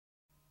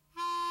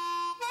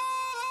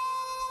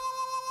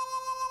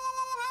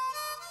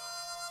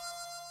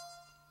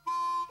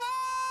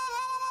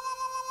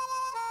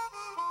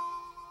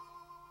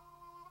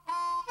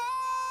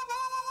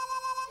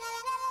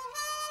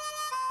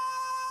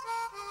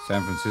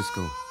San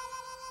Francisco.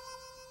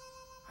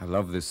 I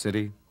love this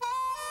city.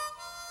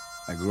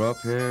 I grew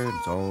up here, and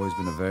it's always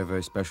been a very,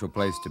 very special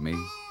place to me.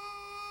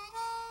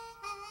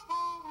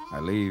 I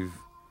leave,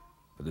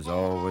 but there's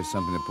always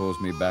something that pulls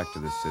me back to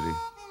this city.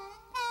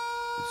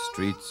 The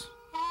streets,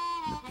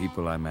 and the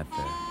people I met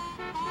there.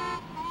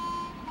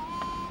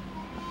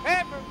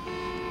 Paper!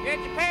 Get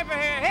your paper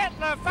here.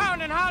 Hitler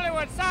found in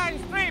Hollywood,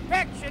 signs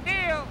 3-picture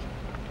deal.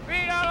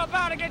 Read all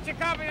about it, get your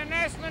copy of the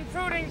National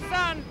Intruding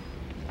Son.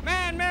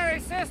 Man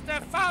marries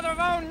sister, father of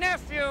own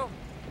nephew.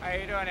 How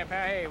you doing there,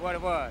 pal? Hey, what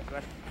it was?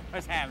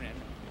 What's happening?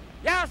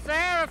 Yasser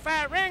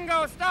Arafat,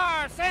 Ringo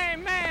Starr,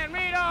 same man.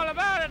 Read all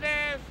about it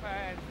there.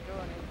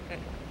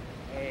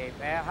 Hey,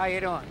 pal, how you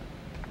doing?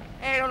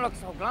 Hey, don't look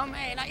so glum.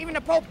 Hey, not even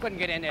the Pope couldn't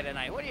get in there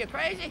tonight. What are you,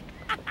 crazy?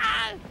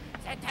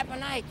 It's that type of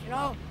night, you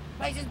know?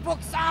 Place is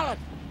booked solid.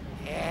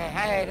 Yeah,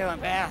 how you doing,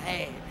 pal?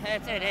 Hey,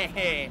 that's it.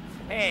 Hey,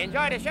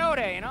 enjoy the show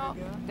there, you know?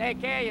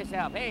 Take care of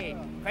yourself. Hey,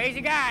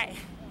 crazy guy.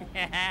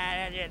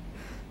 That's it.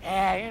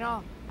 Yeah, you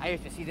know, I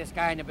used to see this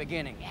guy in the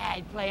beginning. Yeah,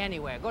 he'd play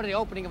anywhere. Go to the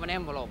opening of an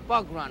envelope,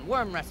 bug run,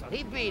 worm wrestle.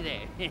 He'd be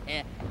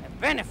there.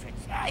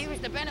 Benefits. Yeah, he was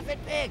the benefit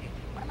pig.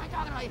 What am I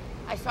talking about?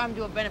 I saw him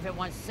do a benefit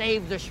once,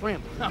 save the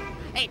shrimp.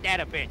 Ain't that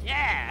a bitch?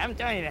 Yeah, I'm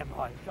telling you that,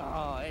 boy.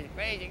 Oh, he's a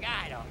crazy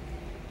guy, though.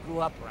 Grew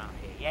up around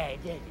here. Yeah, he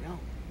did, you know? Know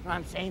what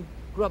I'm saying?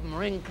 Grew up in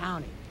Marin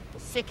County.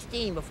 Was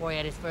 16 before he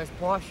had his first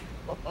Porsche.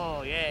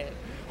 Oh, yeah.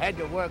 Had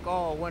to work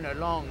all winter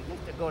long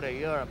just to go to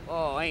Europe.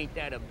 Oh, ain't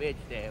that a bitch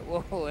there?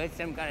 Whoa, it's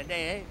some kind of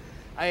day, eh?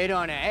 How you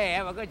doing there? Hey,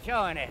 have a good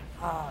show in there.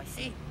 Oh,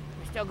 see?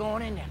 We're still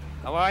going in there.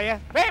 How are you?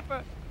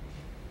 Paper!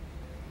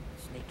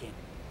 Sneak in.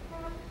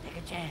 Take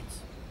a chance.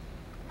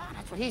 Oh,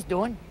 that's what he's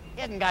doing.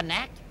 He hasn't got an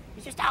act.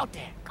 He's just out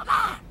there. Come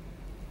on!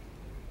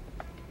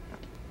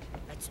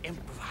 Let's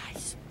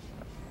improvise.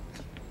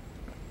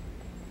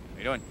 How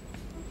you doing?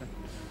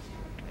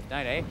 Nice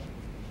night, eh?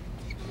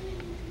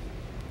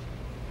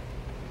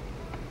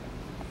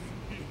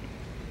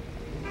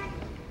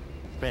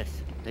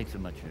 Press. Thanks so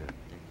much,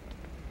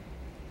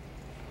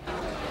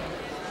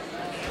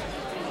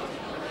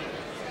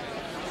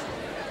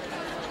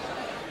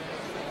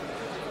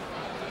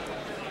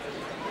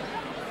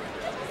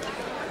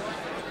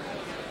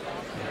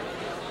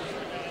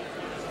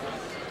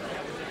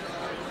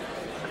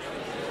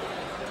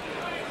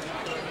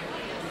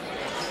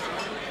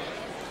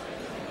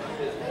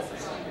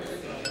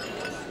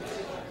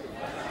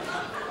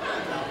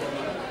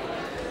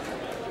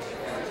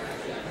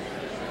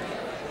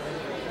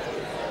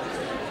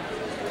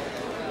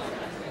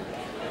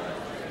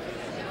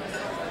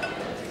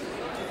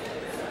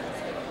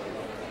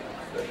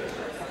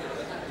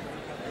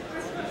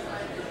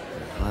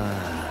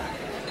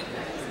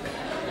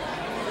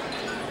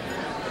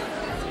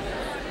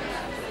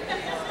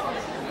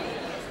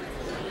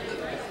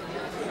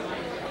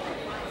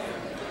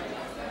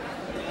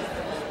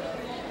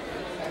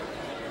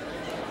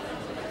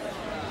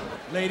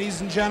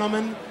 Ladies and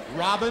gentlemen,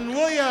 Robin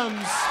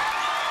Williams.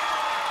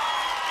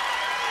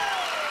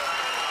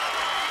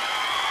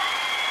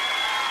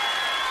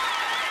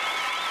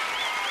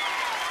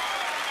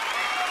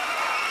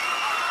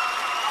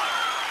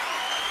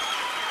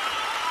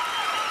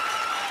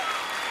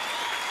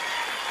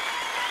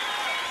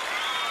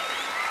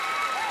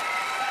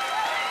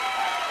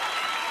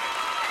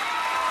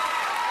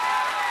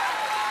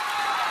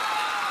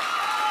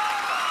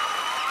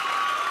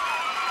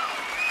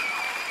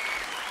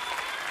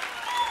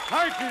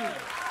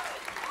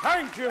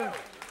 Thank you.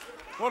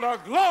 What a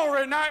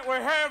glory night we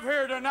have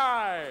here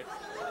tonight.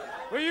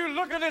 Will you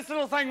look at this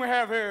little thing we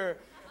have here?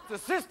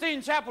 It's a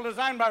Sistine Chapel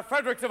designed by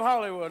Fredericks of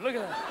Hollywood. Look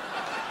at that.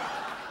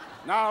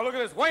 Now, look at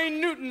this.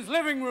 Wayne Newton's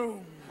living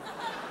room.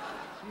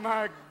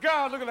 My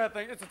God, look at that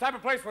thing. It's the type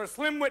of place where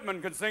Slim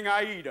Whitman could sing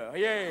Aida.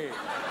 Yay.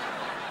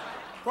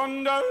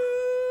 Quando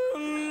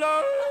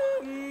lo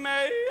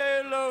me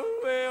lo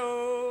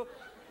veo.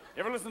 You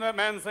ever listen to that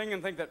man sing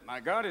and think that, my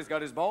God, he's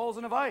got his balls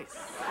in a vice?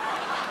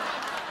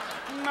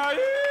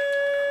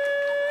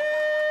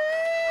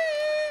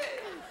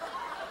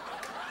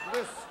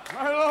 This,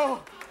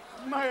 hello,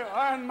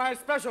 my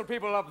special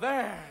people up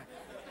there.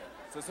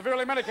 It's a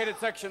severely medicated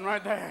section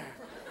right there.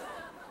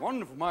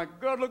 Wonderful, my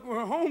God, look,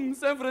 we're home,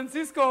 San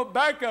Francisco,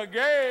 back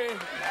again.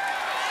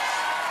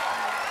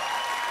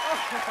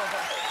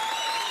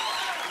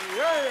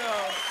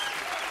 Yeah.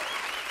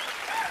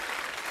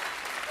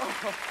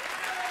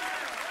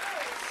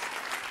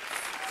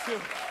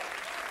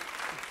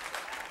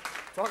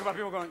 Talk about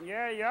people going,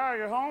 yeah,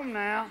 you're home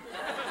now.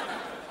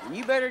 And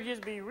you better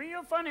just be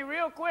real funny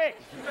real quick.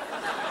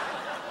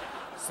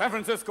 San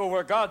Francisco,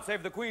 where God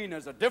save the Queen,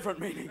 there's a different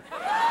meaning.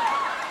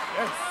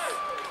 Yes.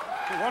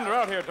 You wander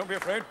out here, don't be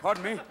afraid.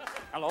 Pardon me.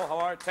 Hello, how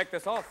are you? Take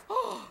this off.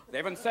 They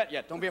haven't set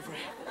yet, don't be afraid.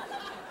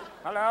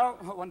 Hello?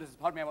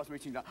 Pardon me, I wasn't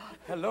reaching down.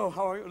 Hello,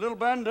 how are you? A little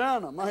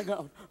bandana, my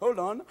God. Hold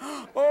on.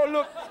 Oh,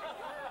 look.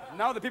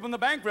 Now the people in the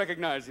bank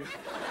recognize you.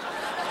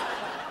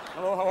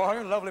 Hello, how are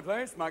you? Lovely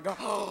place, my God.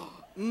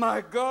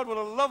 My God, what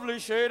a lovely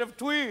shade of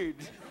tweed.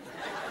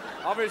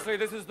 Obviously,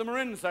 this is the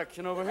Marin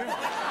section over here.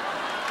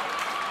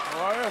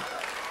 How are you?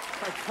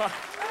 My God.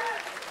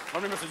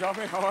 Hello, Mr.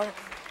 Joffrey. How are you?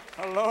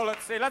 Hello,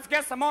 let's see. Let's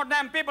get some more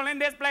damn people in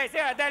this place.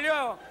 Here, I tell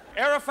you.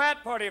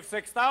 Arafat, party of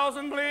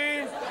 6,000,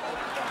 please.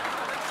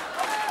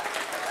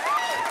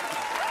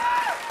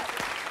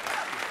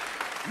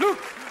 Look.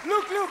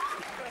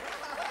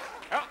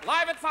 Oh,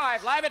 live at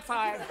 5, live at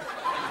 5.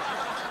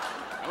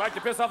 I like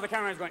to piss off the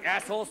camera. He's going,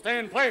 asshole, stay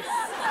in place.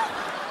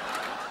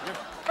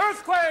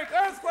 Earthquake!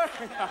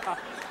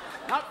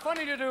 Not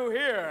funny to do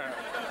here.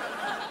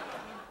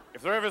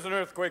 If there ever is an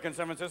earthquake in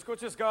San Francisco,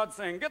 it's just God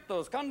saying, get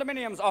those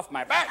condominiums off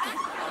my back.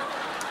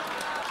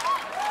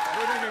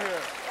 What are you doing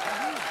here?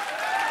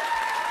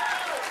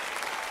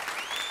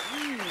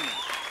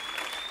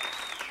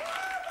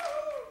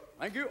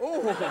 Thank you.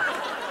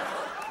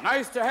 Oh,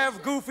 nice to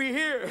have Goofy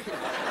here.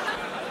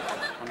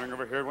 Wandering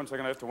over here. 1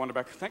 second, I have to wander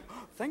back.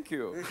 Thank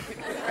you.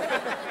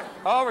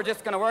 Oh, we're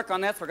just going to work on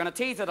this. We're going to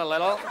tease it a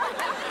little.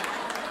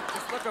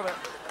 Just look over.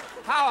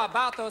 How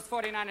about those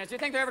 49ers? Do you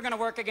think they're ever going to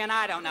work again?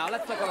 I don't know.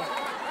 Let's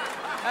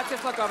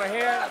just look over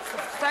here.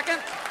 Second.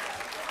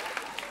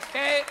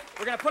 Okay,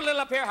 we're going to put a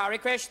little up here. Hare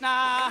Krishna,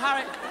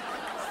 Hare.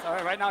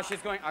 Sorry, right now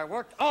she's going, I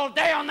worked all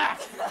day on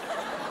that.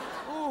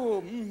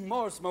 Ooh,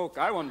 more smoke.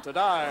 I want to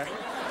die.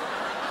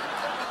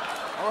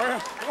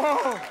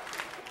 Whoa.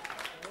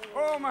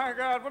 Oh, my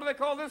God. What do they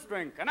call this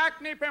drink? An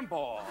acne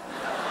pimple.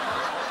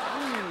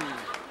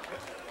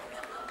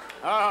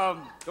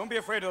 Don't be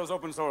afraid of those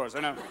open sores,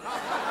 you know.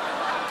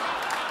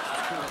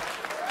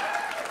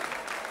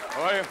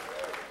 How are you?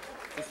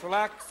 Just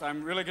relax.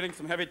 I'm really getting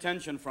some heavy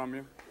tension from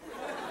you.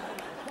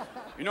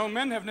 You know,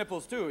 men have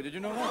nipples, too. Did you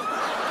know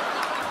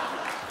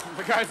that?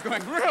 The guy's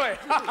going, really?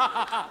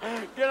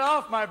 Get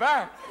off my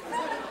back.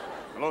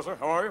 Hello, sir.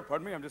 How are you?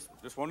 Pardon me. I'm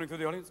just wandering through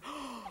the audience.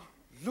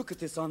 Look at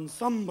this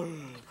ensemble.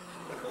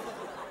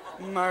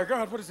 My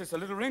God, what is this? A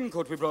little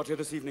raincoat we brought here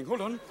this evening. Hold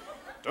on.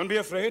 Don't be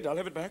afraid. I'll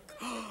have it back.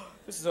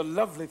 This is a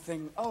lovely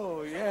thing.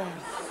 Oh, yes.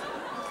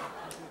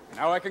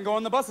 Now I can go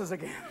on the buses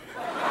again.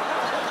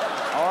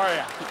 How are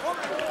you?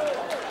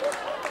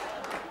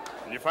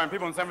 And you find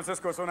people in San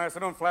Francisco so nice,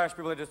 they don't flash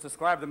people, they just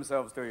describe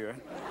themselves to you.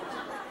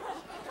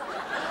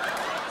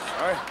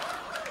 Sorry.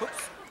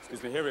 Oops.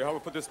 Excuse me, here we are. We'll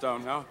put this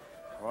down now.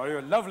 How are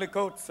you? Lovely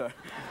coat, sir.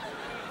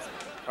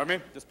 Pardon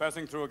me, just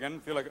passing through again.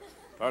 Feel like it.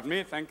 Pardon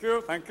me, thank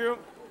you.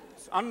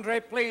 Andre,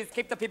 please,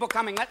 keep the people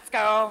coming. Let's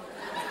go.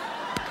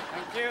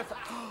 Thank you.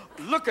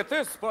 Look at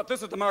this spot.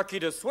 This is the Marquis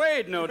de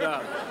Suede, no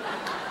doubt.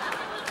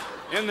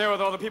 In there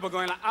with all the people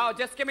going like, oh,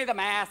 just give me the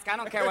mask. I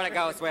don't care what it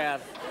goes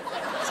with.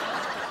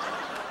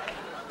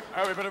 All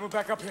right, we better move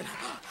back up here.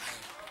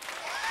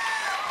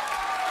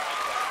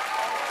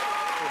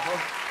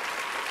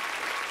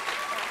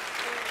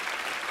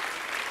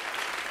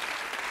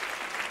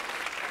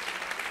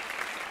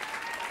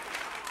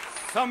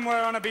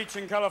 Somewhere on a beach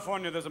in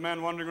California, there's a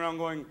man wandering around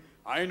going,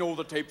 I know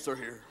the tapes are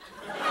here.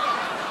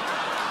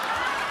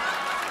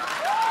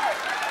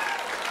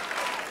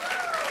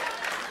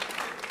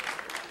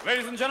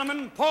 Ladies and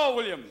gentlemen, Paul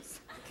Williams.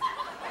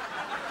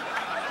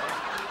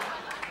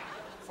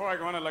 Before I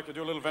go on, I'd like to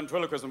do a little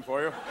ventriloquism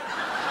for you. All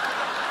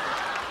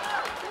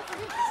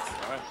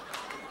right.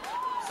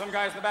 Some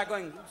guys in the back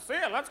going, see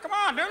it, let's come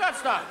on, do that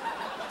stuff.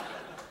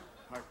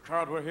 My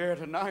God, we're here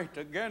tonight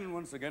again,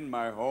 once again,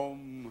 my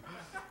home.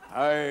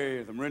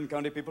 Hi, the Marin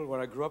County people where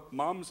I grew up.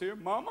 Mom's here.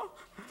 Mama?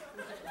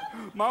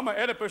 Mama,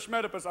 Oedipus,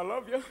 Medipus, I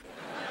love you.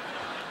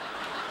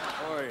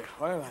 Boy,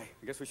 well, I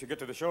guess we should get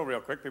to the show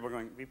real quick. People are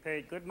going, we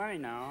paid good money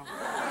now.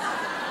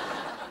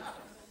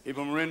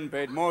 People in Marin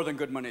paid more than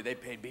good money. They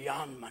paid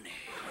beyond money.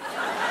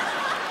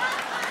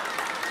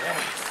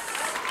 Yes.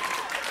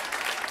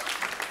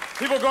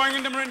 People going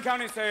into Marin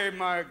County say,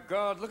 my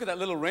God, look at that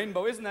little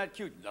rainbow. Isn't that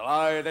cute?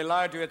 They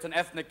lied to you. It's an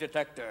ethnic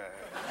detector.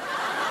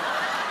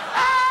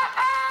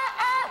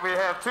 We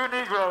have 2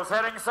 Negroes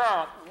heading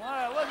south.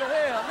 Wow, what the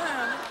hell,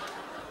 man?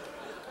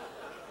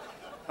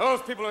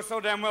 Those people are so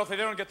damn wealthy,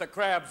 they don't get the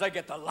crabs, they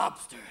get the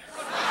lobsters.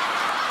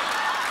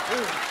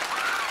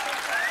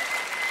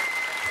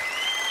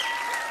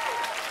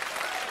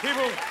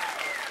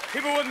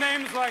 People with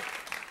names like,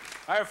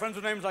 I have friends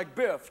with names like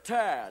Biff,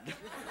 Tad,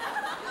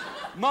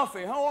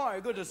 Muffy, how are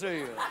you? Good to see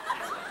you.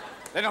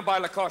 They don't buy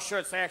Lacoste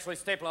shirts, they actually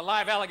staple a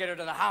live alligator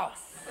to the house.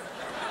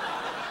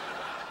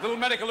 Little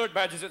medic alert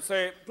badges that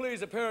say,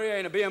 please, a Perrier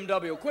and a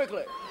BMW,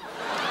 quickly.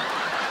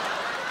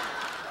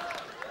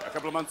 A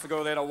couple of months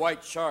ago, they had a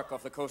white shark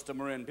off the coast of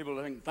Marin. People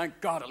were thinking,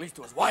 thank God, at least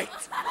it was white.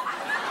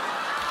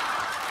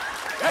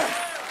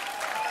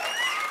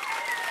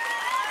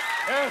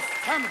 Yes,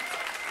 damn it.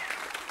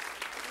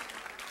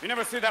 You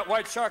never see that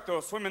white shark,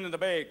 though, swimming in the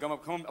bay, come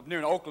up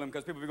near Oakland,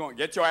 because people be going,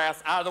 get your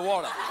ass out of the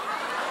water.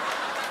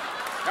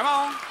 Come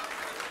on.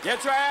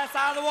 Get your ass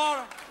out of the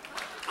water.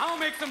 I'm gonna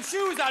make some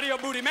shoes out of your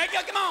booty, make you.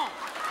 Come on.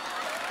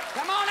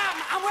 Come on out.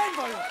 I'm waiting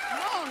for you.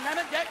 Come on, let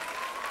it get.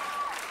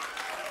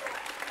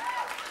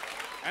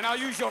 And I'll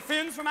use your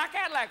fins for my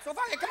Cadillac, so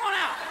fuck it, come on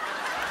out.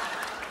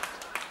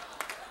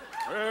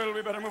 Well,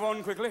 we better move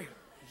on quickly.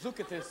 Look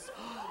at this.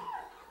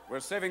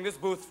 We're saving this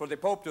booth for the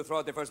Pope to throw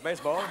out the first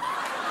baseball.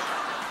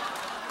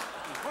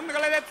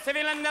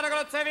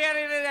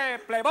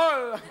 Play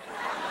ball.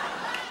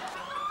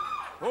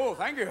 Oh,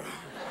 thank you.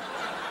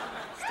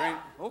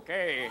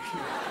 Okay.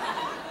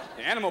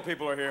 The animal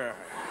people are here.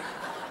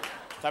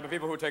 Type of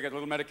people who take a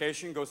little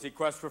medication, go see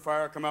Quest for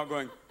Fire, come out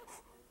going,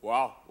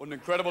 wow, what an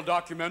incredible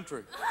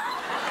documentary.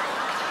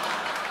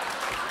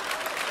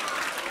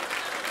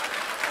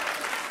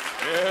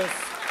 Yes.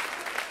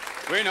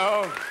 We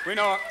know.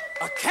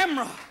 A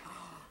camera.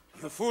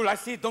 You fool, I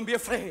see it, don't be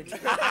afraid.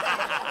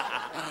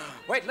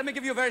 Wait, let me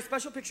give you a very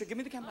special picture. Give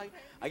me the camera.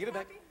 I give it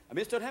back. Am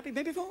I still happy,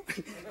 baby phone?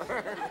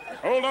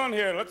 Hold on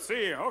here, let's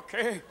see.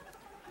 Okay.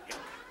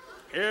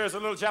 Here's a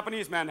little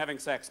Japanese man having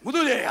sex.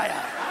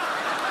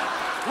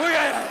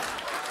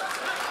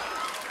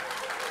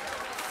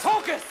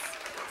 Focus!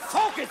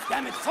 Focus,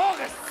 damn it,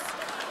 focus!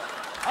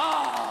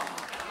 Ah!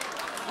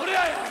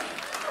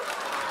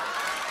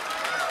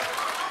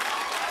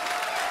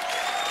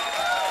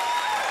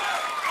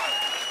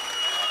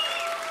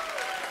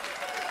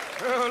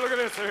 Oh, look at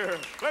this here.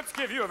 Let's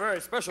give you a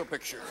very special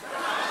picture.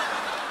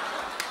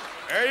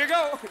 There you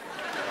go.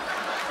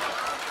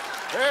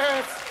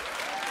 Yes.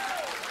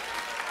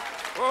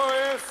 Oh,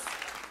 yes.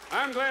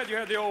 I'm glad you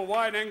had the old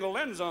wide-angle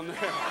lens on there.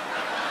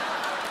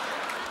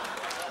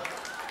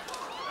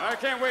 I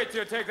can't wait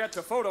till you take that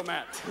to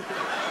Photomat.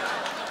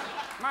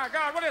 My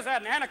God, what is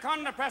that? An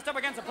anaconda pressed up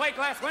against a plate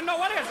glass window?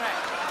 What is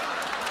that?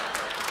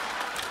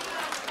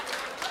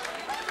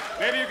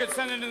 Maybe you could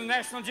send it to the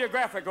National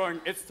Geographic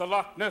going, it's the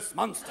Loch Ness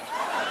Monster.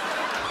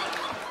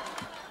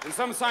 And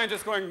some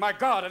scientist going, my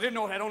God, I didn't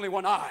know it had only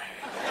one eye.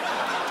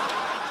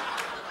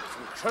 It's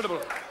incredible.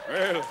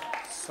 Well,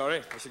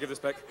 sorry, I should give this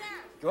back.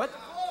 What?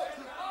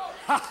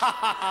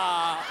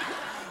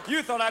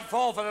 You thought I'd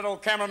fall for that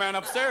old cameraman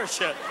upstairs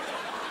shit.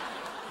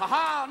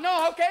 Ha-ha,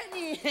 no,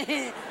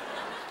 okay.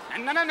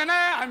 No,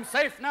 I'm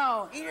safe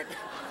now. Eat it.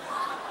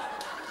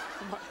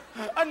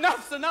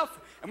 Enough's enough.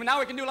 I mean, now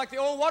we can do like the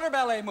old water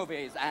ballet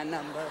movies. And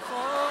number 4.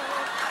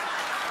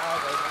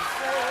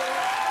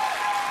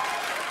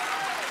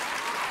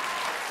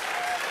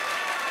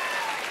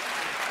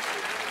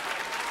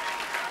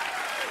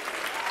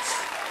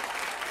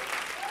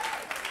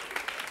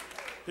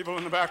 People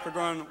in the back are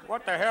going,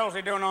 what the hell's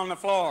he doing on the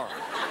floor?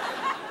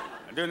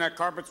 Doing that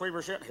carpet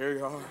sweeper shit? Here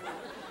you are.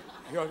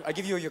 Here, I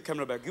give you your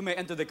camera back. You may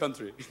enter the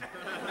country.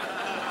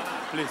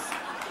 Please.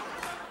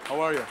 How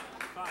are you?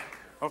 Fine.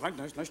 Oh,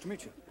 thanks. Nice to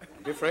meet you. Are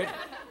you afraid?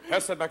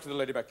 Pass that back to the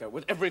lady back there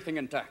with everything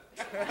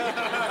intact.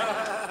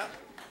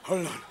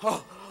 Hold on.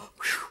 Oh,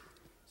 whew.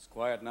 It's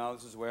quiet now.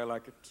 This is the way I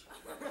like it.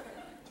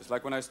 Just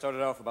like when I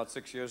started off about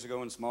 6 years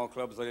ago in small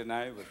clubs late at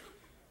night with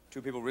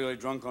 2 people really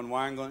drunk on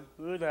wine going,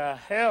 who the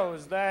hell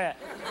is that?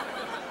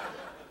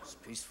 It's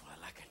peaceful. I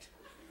like it.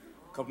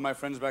 A couple of my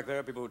friends back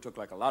there, people who took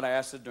like a lot of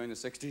acid during the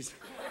 60s,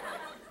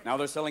 now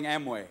they're selling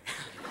Amway.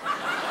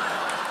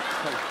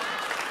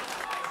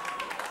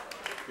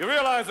 You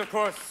realize, of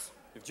course,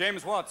 if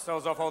James Watts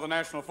sells off all the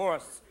national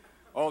forests,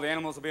 all the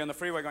animals will be on the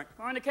freeway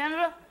going to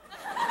Canada?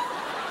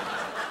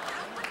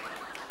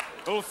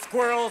 Little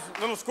squirrels,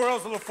 little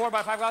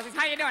 4x5 glousies.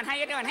 How you doing?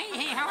 Hey,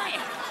 how are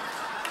you?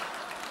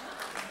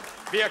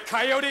 Be a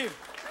coyote.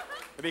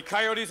 There'll be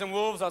coyotes and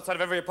wolves outside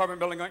of every apartment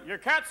building going, your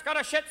cat's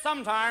gotta shit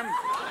sometime.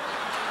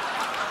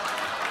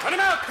 Let him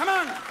out, come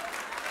on.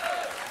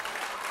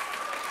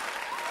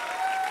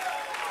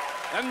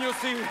 Then you'll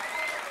see,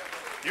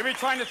 you'll be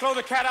trying to throw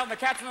the cat out and the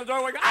cat's in the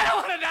doorway going, I don't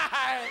want to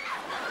die.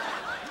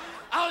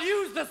 I'll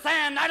use the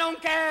sand, I don't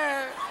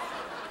care.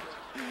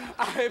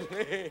 I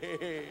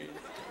please.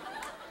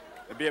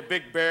 There'd be a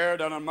big bear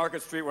down on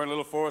Market Street wearing a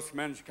little Forest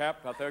men's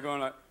cap out there going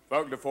like,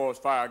 fuck the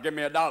forest fire, give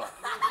me $1.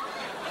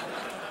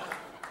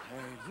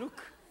 Hey,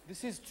 look,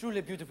 this is truly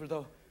beautiful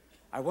though.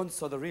 I once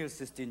saw the real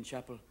Sistine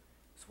Chapel.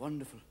 It's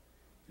wonderful.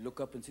 Look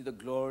up and see the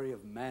glory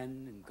of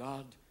man and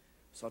God.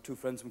 Saw 2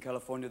 friends from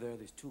California there.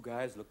 These 2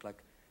 guys look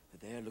like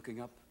they're there looking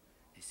up.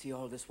 They see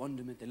all this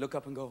wonderment. They look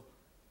up and go,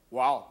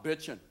 wow,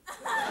 bitchin'.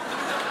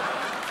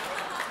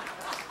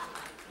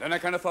 Then I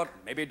kind of thought,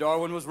 maybe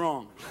Darwin was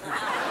wrong.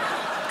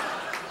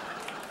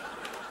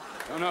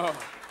 No.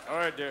 All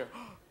right, dear.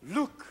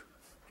 Look,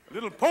 a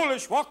little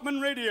Polish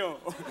Walkman radio.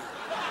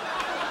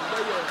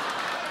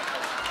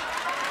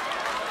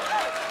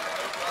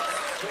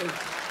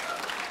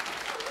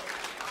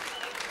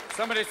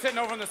 Somebody's sitting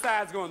over on the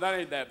sides going, that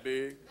ain't that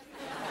big.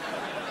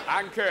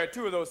 I can carry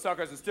 2 of those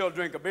suckers and still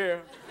drink a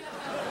beer.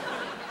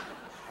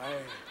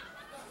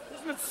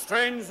 Isn't it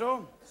strange,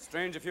 though?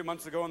 Strange a few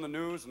months ago in the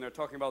news, and they're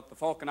talking about the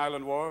Falkland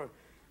Island War.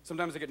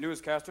 Sometimes they get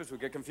newscasters who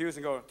get confused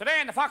and go,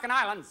 today in the Falkland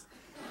Islands.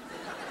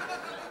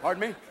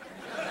 Pardon me?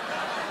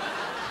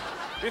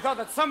 You thought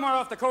that somewhere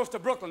off the coast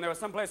of Brooklyn there was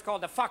some place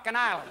called the fucking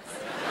Islands.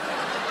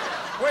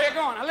 Where you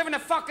going? I live in the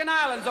fucking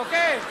islands,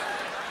 okay?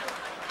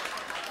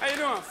 How you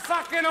doing?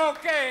 Fucking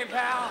okay,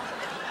 pal.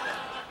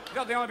 You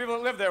thought the only people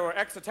that lived there were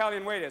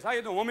ex-Italian waiters. How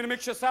you doing? Want me to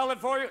mix your salad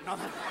for you? No.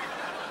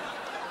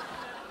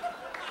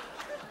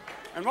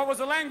 And what was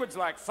the language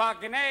like?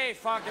 Fucking A,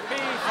 fucking B,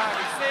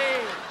 fucking C.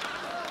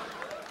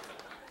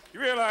 You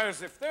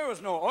realize if there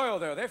was no oil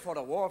there, they fought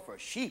a war for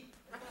sheep.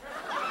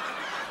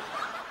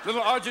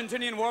 Little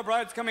Argentinian war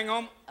brides coming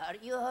home. Are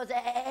you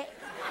Jose?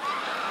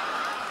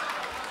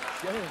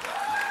 Yes.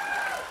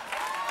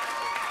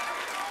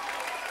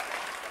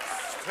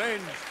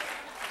 Strange.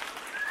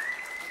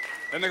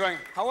 Then they're going,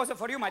 how was it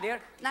for you, my dear?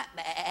 Not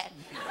bad.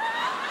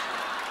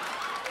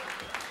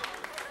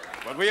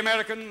 But we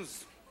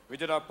Americans, we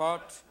did our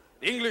part.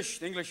 The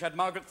English had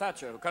Margaret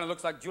Thatcher, who kind of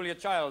looks like Julia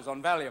Childs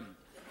on Valium.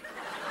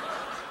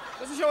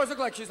 Doesn't she always look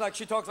like she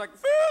talks like,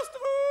 festival?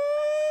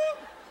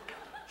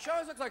 She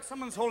always looks like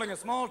someone's holding a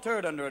small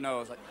turd under her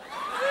nose. Like,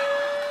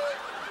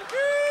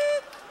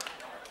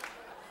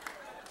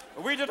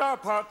 we did our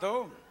part,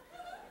 though.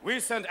 We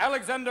sent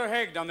Alexander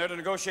Haig down there to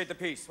negotiate the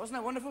peace. Wasn't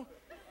that wonderful?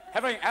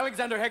 Having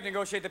Alexander Haig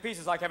negotiate the peace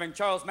is like having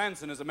Charles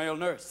Manson as a male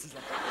nurse.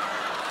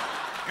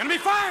 Like, gonna be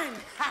fine!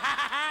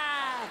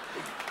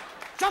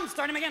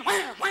 Jumpstart him again!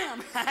 Wham!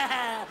 Wham!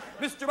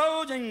 Mr.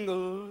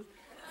 Bojangles!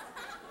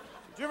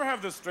 Did you ever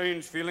have this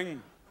strange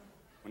feeling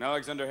when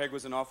Alexander Haig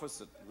was in office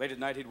that late at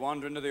night he'd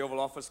wander into the Oval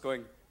Office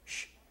going,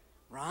 shh,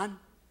 Ron,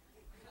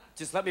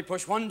 just let me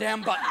push one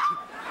damn button.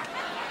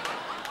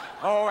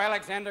 Oh,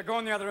 Alexander, go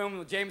in the other room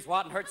with James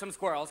Watt and hurt some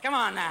squirrels. Come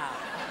on now.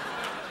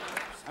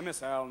 I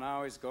miss Al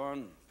now. He's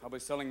gone. Probably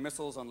selling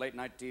missiles on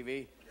late-night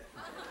TV.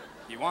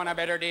 You want a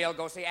better deal,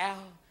 go see Al.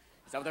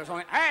 So there's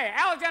only, hey,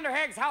 Alexander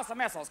Haig's House of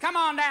Missiles. Come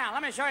on down.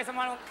 Let me show you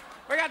someone.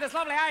 We got this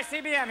lovely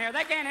ICBM here.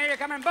 They can't hear you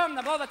coming. Boom,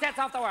 they blow the tits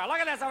off the world. Look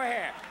at this over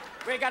here.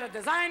 We got a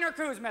designer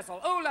cruise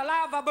missile. Ooh la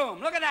la va boom.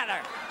 Look at that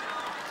there.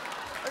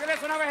 Look at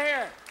this one over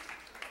here.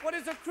 What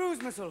is a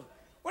cruise missile?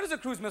 What is a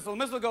cruise missile? The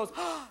missile goes,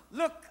 oh,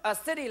 look, a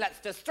city, let's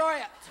destroy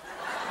it.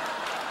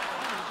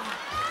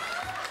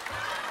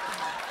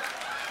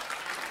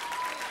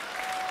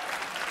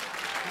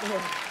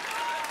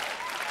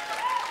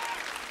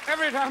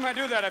 Every time I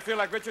do that, I feel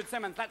like Richard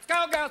Simmons. Let's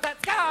go, girls, let's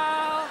go.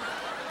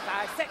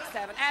 5, 6,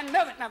 7, and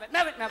move it, move it,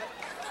 move it, move it.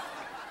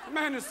 The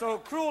man is so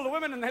cruel to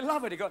women, and they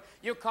love it. He goes,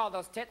 you call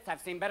those tits?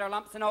 I've seen better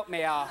lumps than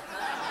oatmeal.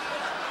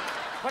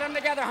 Put them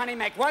together, honey.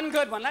 Make one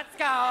good one. Let's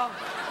go.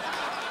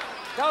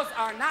 Those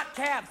are not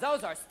calves.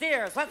 Those are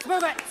steers. Let's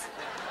move it.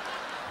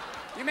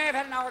 You may have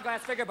had an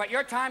hourglass figure, but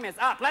your time is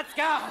up. Let's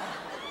go.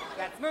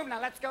 Let's move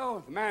now. Let's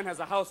go. The man has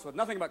a house with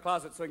nothing but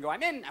closets, so he can go,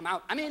 I'm in, I'm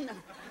out, I'm in.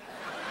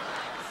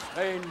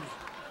 Strange.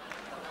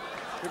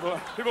 People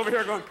over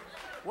here going,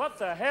 what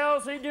the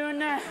hell's he doing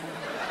now?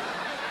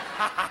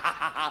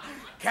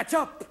 Catch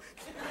up.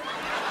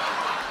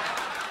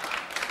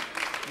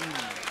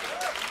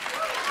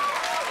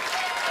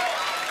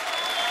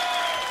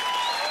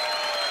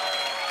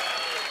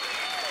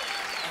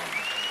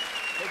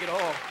 Take it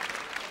all.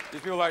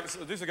 These people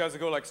these are guys that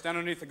go like stand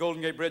underneath the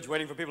Golden Gate Bridge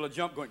waiting for people to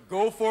jump, going,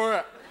 go for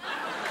it.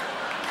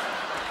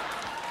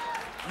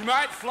 You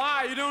might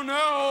fly, you don't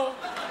know.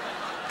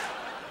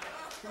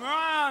 Come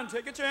on,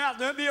 take a chance,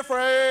 don't be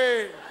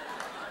afraid.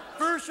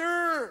 For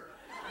sure.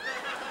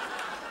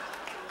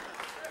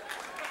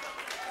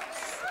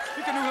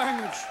 Speak a new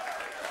language.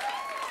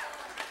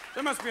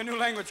 There must be a new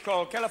language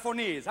called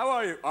Californese. How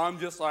are you? I'm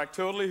just like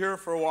totally here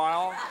for a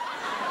while.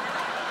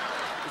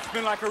 It's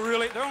been like there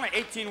are only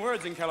 18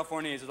 words in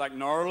Californese. It's like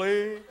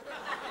gnarly,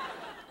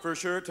 for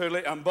sure,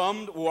 totally. I'm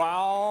bummed,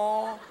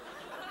 wow.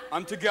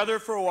 I'm together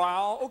for a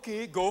while.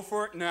 Okay, go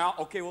for it now.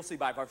 Okay, we'll see,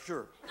 bye, for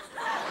sure.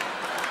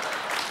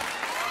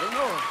 I don't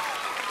know.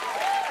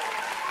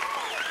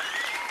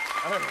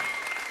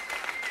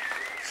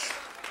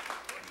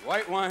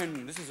 White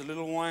wine. This is a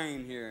little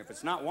wine here. If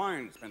it's not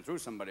wine, it's been through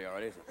somebody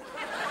already.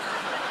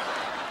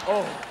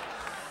 Oh.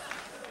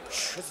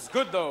 This is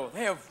good, though.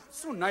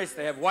 So nice.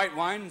 They have white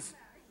wines.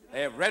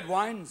 They have red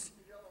wines.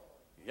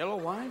 Yellow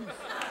wines.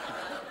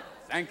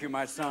 Thank you,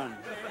 my son.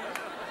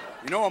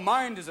 You know, a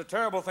mind is a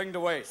terrible thing to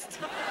waste.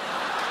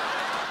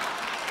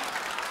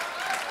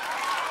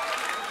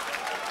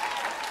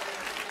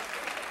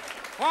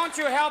 Won't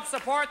you help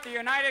support the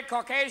United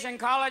Caucasian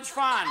College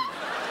Fund?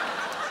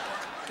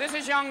 This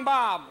is young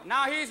Bob.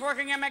 Now he's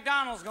working at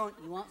McDonald's going,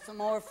 you want some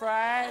more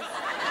fries?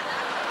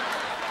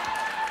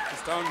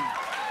 It's done.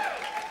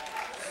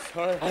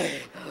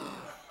 Sorry.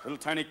 Little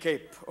tiny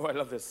cape. Oh, I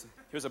love this.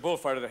 Here's a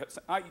bullfighter that...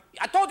 I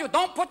told you,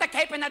 don't put the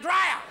cape in the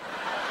dryer!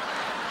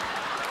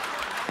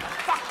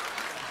 Fuck!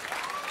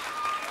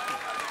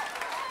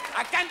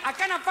 I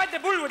cannot fight the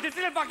bull with this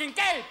little fucking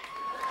cape!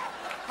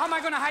 How am I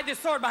going to hide this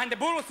sword behind the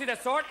bull? Will see the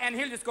sword, and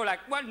he'll just go like,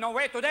 well, no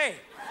way today.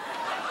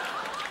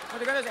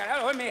 What are you going to say?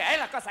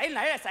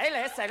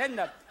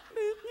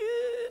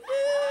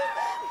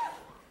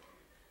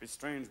 It's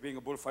strange being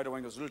a bullfighter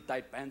wearing those little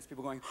tight pants.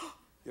 People going, oh,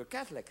 you're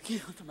Catholic.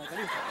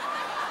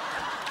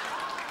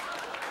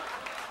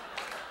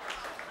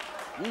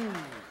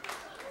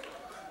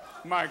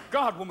 My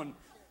God, woman.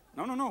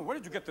 No. Where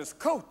did you get this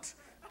coat?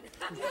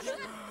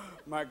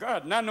 My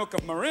God, Nanook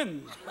of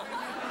Marin.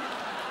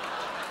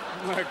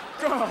 My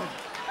God.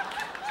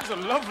 This is a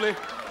lovely...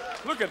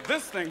 Look at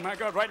this thing. My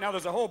God, right now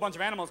there's a whole bunch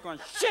of animals going,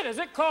 shit, is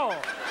it cold?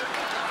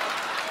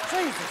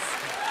 Jesus.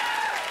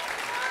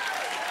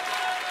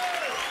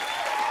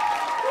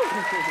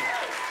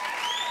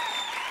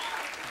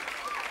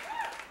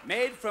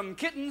 Made from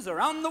kittens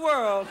around the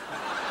world.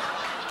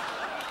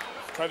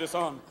 Try this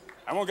on.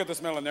 I won't get the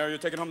smell in there. You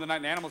take it home tonight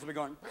and the animals will be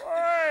going,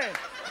 hey!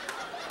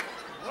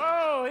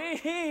 Whoa,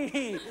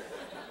 hee.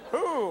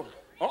 Who?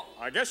 Oh,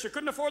 I guess you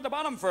couldn't afford the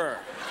bottom fur.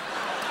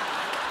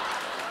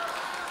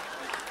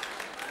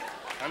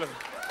 I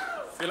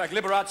feel like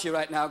Liberace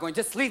right now, going,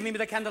 just leave me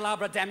the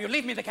candelabra, damn you,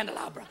 leave me the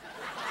candelabra.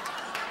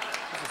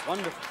 This is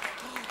wonderful.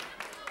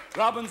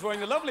 Robin's wearing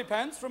the lovely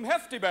pants from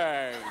Hefty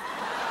Bag.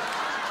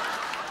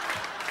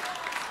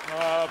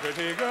 Ah,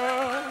 pretty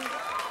girl.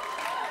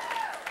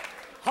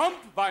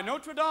 Hump by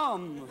Notre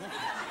Dame.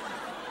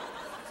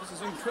 This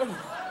is incredible.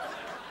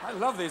 I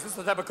love these. This is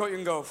the type of coat you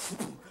can go,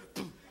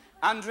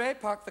 Andre,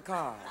 park the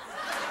car.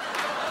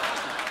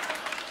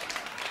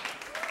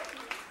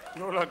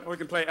 We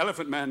can play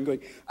Elephant Man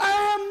going, I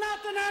am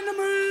not an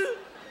animal.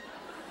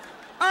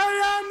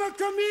 I am a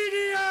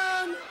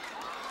comedian.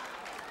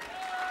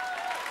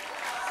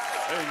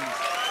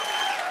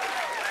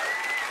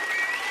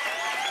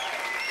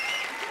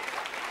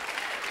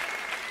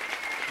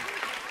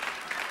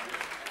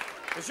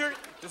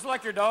 Just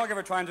like your dog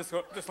ever trying to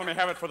just let me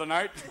have it for the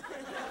night?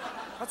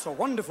 That's a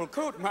wonderful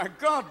coat. My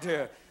God,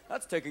 dear.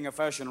 That's taking a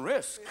fashion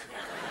risk.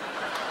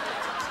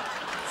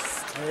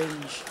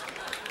 Strange.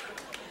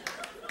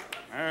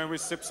 We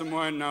sip some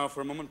wine now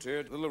for a moment here.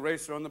 A little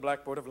eraser on the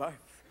blackboard of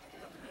life.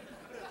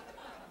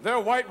 There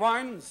are white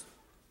wines.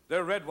 There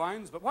are red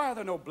wines. But why are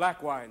there no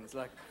black wines?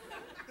 Like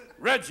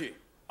Reggie,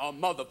 a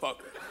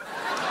motherfucker.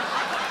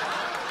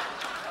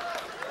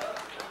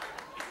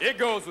 It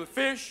goes with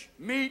fish,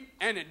 meat,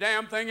 any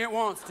damn thing it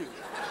wants to.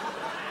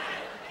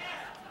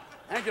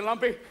 Thank you,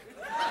 Lumpy.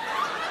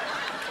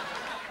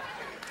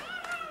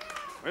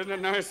 Isn't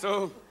it nice,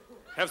 though?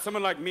 Have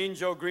someone like Mean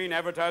Joe Green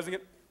advertising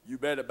it? You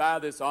better buy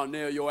this or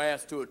nail your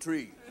ass to a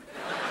tree.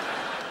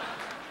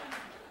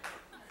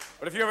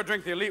 But if you ever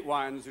drink the elite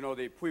wines, you know,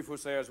 the Puy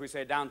Foussé, as we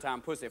say,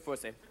 downtown pussy.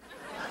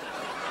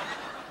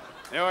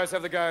 They always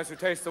have the guys who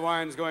taste the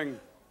wines going,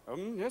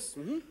 yes,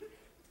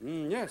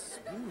 yes.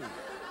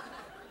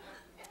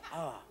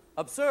 Ah,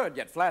 absurd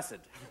yet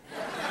flaccid.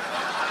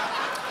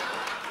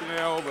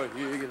 Yeah, over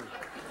here.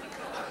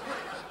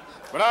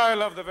 But I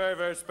love the very,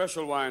 very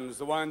special wines,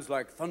 the wines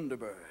like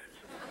Thunderbird,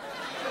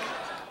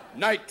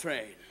 Night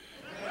Train,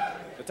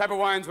 the type of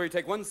wines where you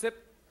take one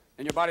sip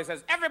and your body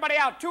says, everybody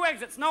out, 2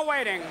 exits, no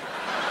waiting.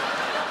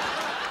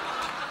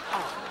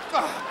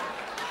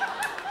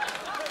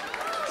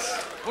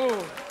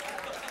 Ooh.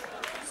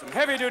 Some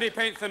heavy-duty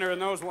paint thinner in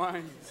those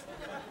wines.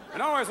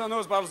 And always on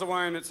those bottles of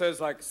wine, it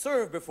says, like,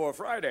 serve before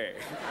Friday.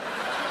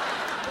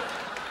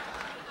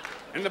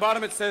 In the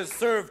bottom, it says,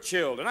 serve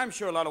chilled. And I'm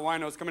sure a lot of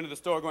winos come into the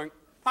store going,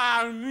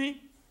 pardon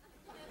me?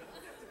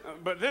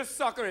 But this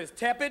sucker is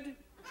tepid.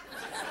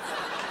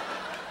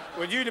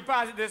 Would you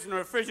deposit this in a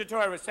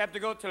refrigerator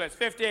receptacle till it's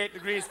 58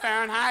 degrees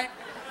Fahrenheit?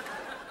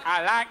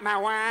 I like my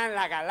wine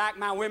like I like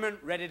my women,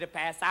 ready to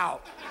pass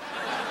out.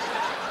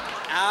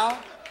 Now,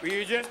 will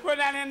you just put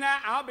that in there?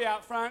 I'll be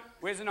out front,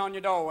 whizzing on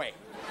your doorway.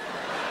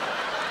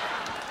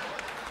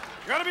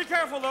 You gotta be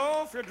careful,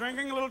 though, if you're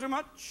drinking a little too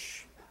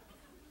much.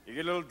 You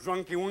get a little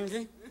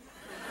drunky-wunky.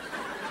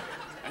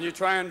 And you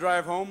try and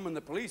drive home, and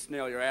the police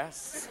nail your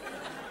ass.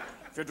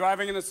 If you're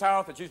driving in the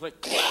South, it's usually,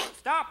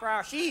 stop,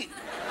 Rashid.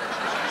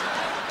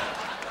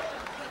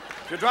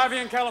 If you're driving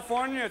in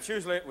California, it's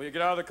usually, well, you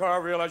get out of the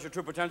car, realize your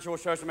true potential,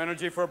 show some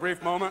energy for a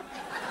brief moment.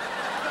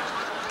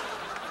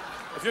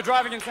 If you're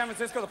driving in San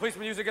Francisco, the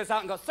policeman usually gets out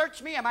and goes,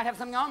 search me, I might have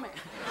something on me.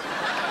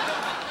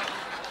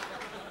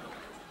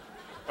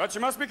 But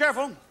you must be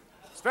careful,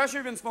 especially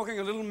if you've been smoking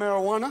a little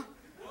marijuana.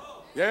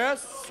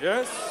 Yes,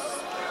 yes.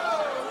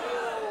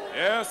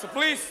 Yes, the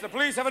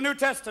police have a new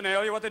test to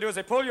nail you. What they do is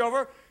they pull you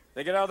over,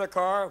 they get out of their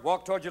car,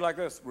 walk towards you like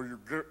this. Will you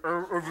get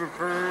out of the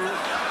car?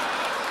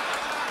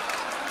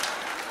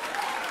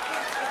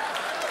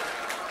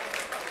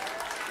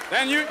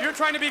 Then you're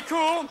trying to be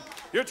cool.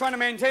 You're trying to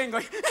maintain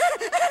going, get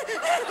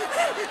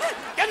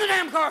in the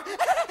damn car.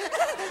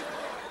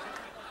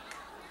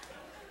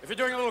 If you're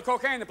doing a little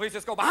cocaine, the police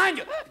just go behind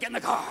you. Get in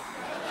the car.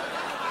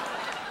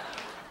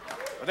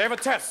 But they have a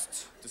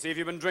test to see if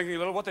you've been drinking a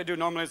little. What they do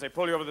normally is they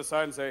pull you over the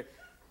side and say,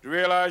 do you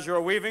realize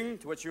you're weaving?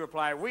 To which you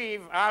reply,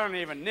 weave? I don't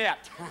even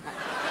knit.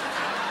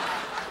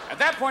 At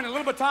that point, a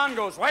little baton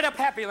goes right up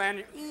Happy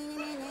Land. So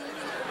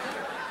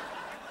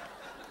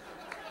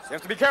you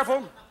have to be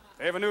careful.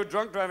 They have a new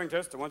drunk driving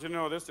test. I want you to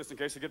know this, just in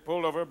case you get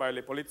pulled over by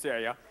la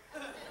polizia, yeah?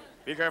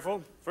 Be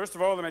careful. First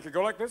of all, they make you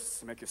go like this.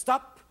 They make you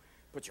stop,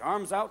 put your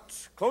arms out,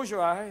 close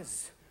your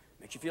eyes.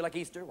 Makes you feel like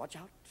Easter. Watch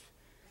out.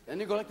 Then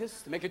you go like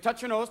this. They make you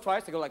touch your nose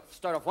twice. They go like,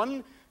 start off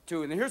 1,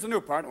 2, and then here's the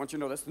new part. I want you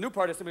to know this. The new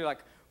part is simply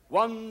like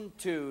 1,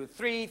 2,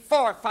 3,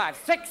 4, 5,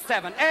 6,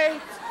 7,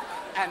 8,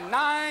 and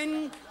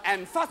 9,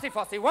 and fussy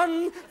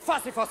 1,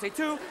 fussy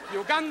 2,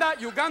 Uganda,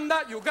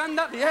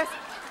 yes.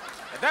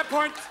 At that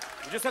point,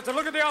 you just have to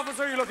look at the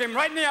officer, you look him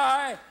right in the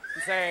eye,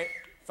 and say,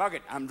 fuck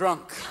it, I'm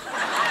drunk.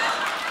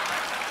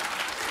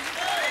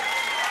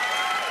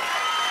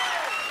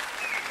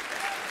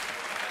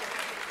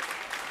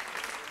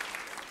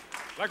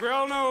 Like we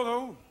all know,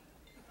 though,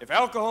 if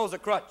alcohol's a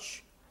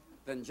crutch,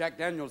 then Jack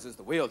Daniels is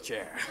the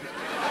wheelchair.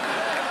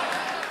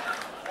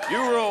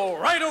 You roll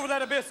right over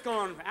that abyss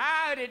going,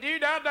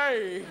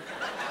 howdy-dee-da-day.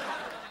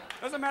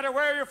 Doesn't matter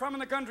where you're from in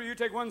the country, you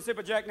take one sip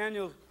of Jack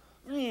Daniels,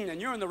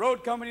 and you're in the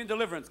road company in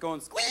Deliverance going,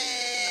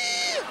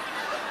 squeeze!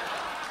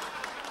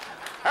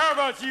 How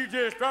about you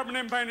just dropping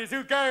them panties?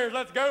 Who cares?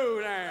 Let's go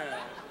now.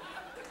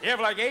 You have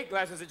like 8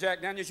 glasses of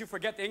Jack Daniels, you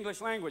forget the English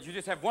language. You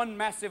just have one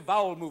massive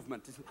vowel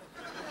movement.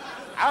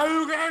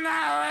 Oh, go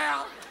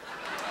now,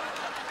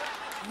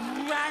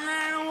 I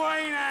ran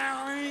away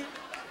now.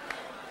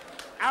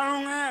 I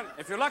don't know.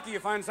 If you're lucky, you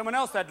find someone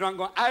else that drunk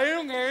going, I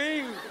don't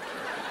care.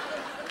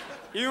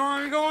 You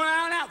want to go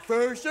out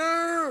for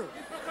sure.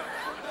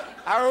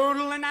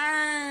 Totally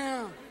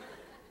now.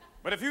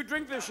 But if you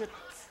drink this shit,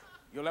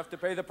 you'll have to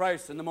pay the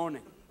price in the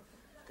morning.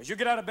 Because you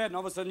get out of bed and all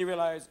of a sudden you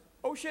realize,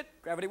 oh shit,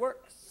 gravity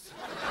works.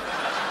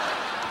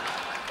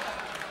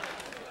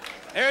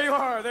 There you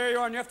are,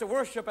 and you have to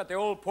worship at the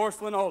old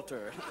porcelain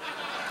altar.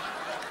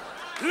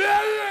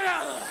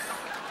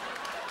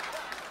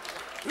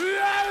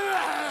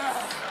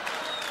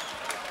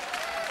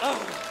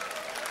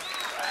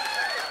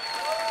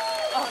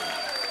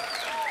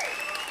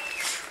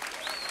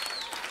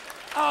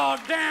 Oh,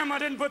 damn, I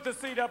didn't put the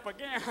seat up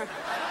again.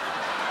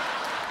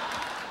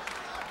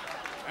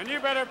 And you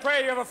better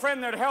pray you have a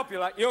friend there to help you.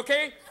 Like, you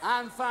okay?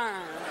 I'm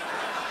fine.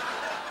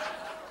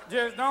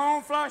 Just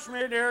don't flush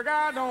me, dear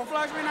God, don't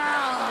flush me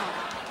now.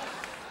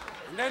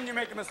 And then you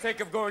make the mistake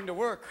of going to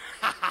work.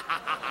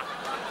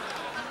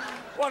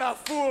 What a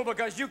fool,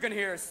 because you can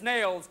hear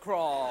snails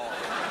crawl.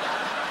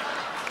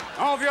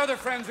 All of your other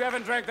friends who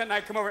haven't drank that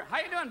night come over. How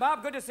you doing,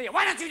 Bob? Good to see you.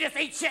 Why don't you just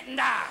eat shit and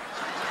die?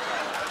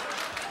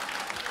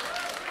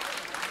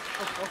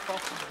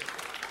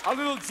 A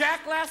little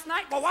Jack last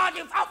night? Well, why'd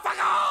you... Oh, fuck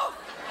off!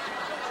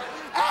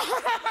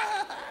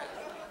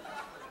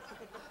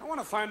 I want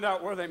to find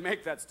out where they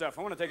make that stuff.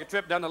 I want to take a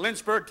trip down to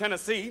Lynchburg,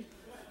 Tennessee.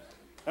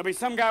 There'll be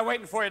some guy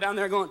waiting for you down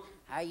there going,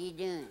 how you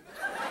doing?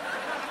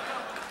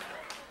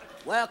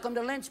 Welcome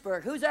to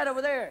Lynchburg. Who's that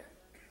over there?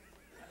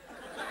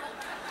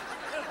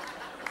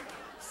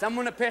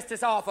 Someone that pissed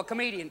us off, a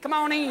comedian. Come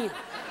on in.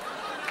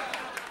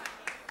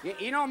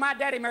 You know, my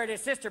daddy married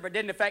his sister, but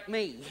didn't affect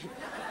me.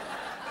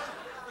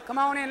 Come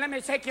on in, let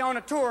me take you on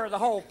a tour of the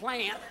whole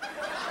plant.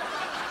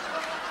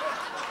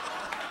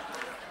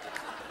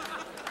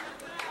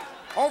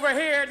 Over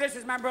here, this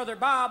is my brother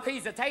Bob.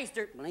 He's a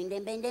taster.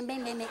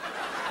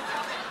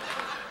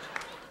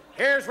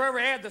 Here's where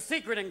we add the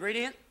secret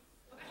ingredient.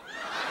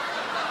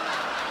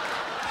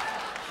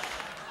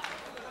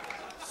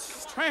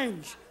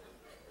 Strange.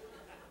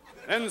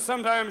 And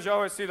sometimes you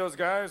always see those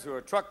guys who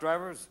are truck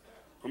drivers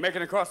who make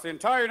it across the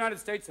entire United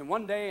States in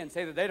one day and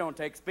say that they don't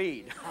take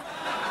speed.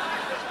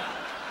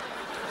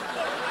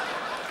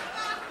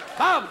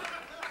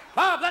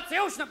 Bob, that's the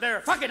ocean up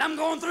there. Fuck it, I'm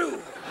going through.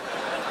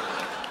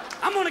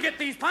 I'm gonna get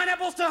these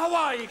pineapples to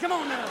Hawaii. Come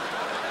on now.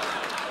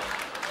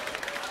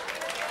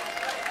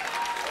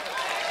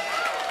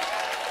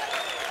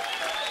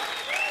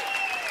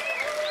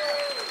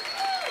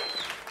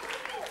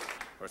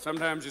 Or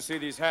sometimes you see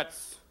these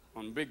hats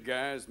on big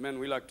guys, men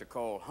we like to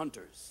call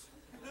hunters.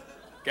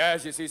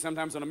 Guys you see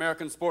sometimes on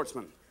American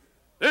Sportsman.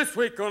 This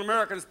week on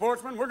American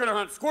Sportsman, we're gonna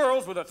hunt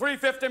squirrels with a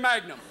 .350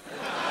 Magnum.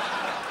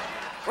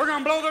 We're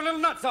gonna blow their little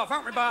nuts off,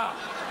 aren't we, Bob?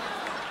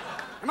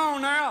 Come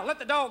on now, let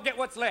the dog get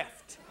what's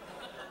left.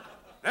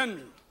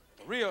 Then,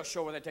 the real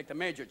show where they take the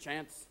major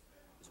chance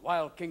is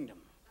Wild Kingdom.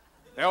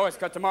 They always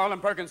cut to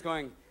Marlon Perkins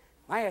going,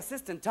 my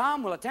assistant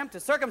Tom will attempt to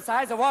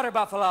circumcise a water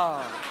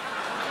buffalo.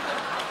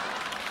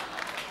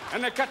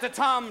 And they cut to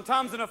Tom.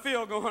 Tom's in a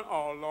field going,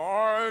 oh,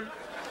 Lord.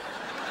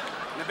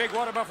 And the big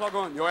water buffalo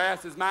going, your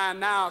ass is mine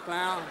now,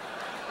 clown.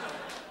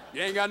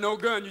 You ain't got no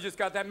gun, you just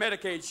got that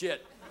Medicaid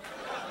shit.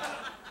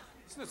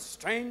 Isn't it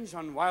strange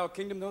on Wild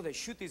Kingdom, though? They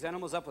shoot these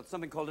animals up with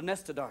something called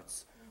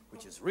anestodarts,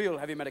 which is real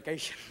heavy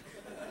medication.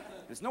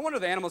 It's no wonder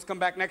the animals come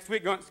back next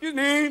week going, excuse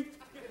me.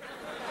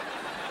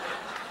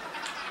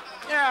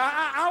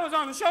 Yeah, I was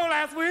on the show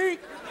last week.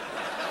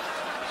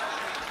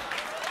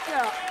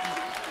 Yeah.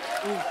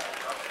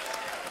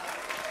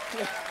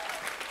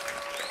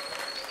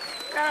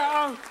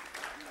 Yeah,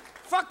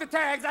 fuck the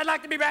tags. I'd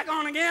like to be back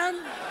on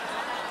again.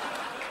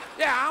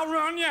 Yeah, I'll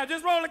run. Yeah,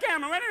 just roll the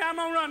camera. Ready? I'm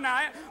gonna run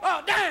now.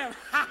 Oh, damn.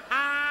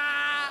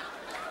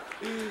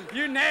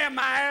 You nailed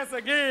my ass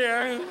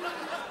again.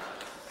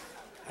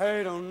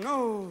 I don't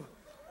know.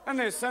 And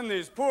they send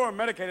these poor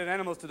medicated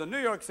animals to the New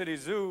York City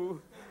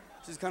Zoo,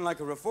 which is kind of like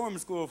a reform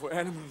school for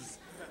animals.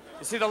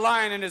 You see the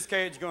lion in his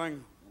cage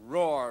going,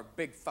 roar,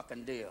 big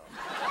fucking deal.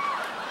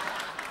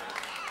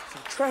 It's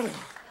incredible.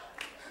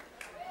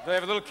 They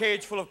have a little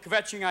cage full of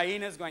kvetching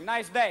hyenas going,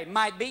 nice day,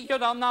 might be, you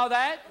don't know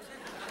that.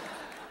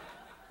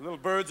 Little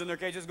birds in their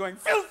cages going,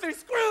 filthy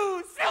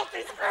screws,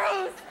 filthy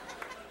screws.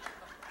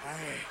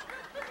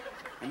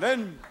 And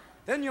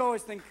then you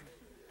always think,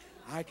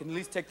 I can at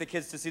least take the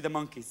kids to see the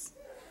monkeys.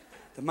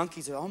 The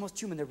monkeys are almost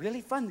human. They're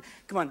really fun.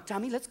 Come on,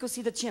 Tommy, let's go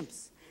see the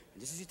chimps.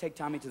 And just as you take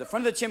Tommy to the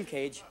front of the chimp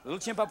cage, the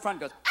little chimp up front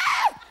goes,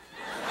 ah!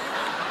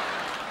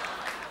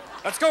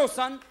 Let's go,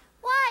 son.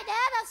 Why,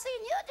 Dad? I've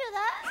seen you do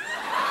that.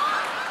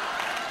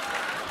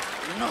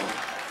 No.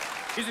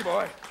 Easy,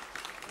 boy.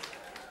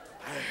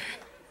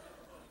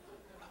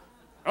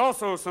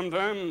 Also,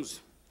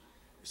 sometimes,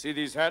 you see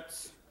these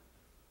hats?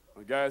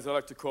 The guys I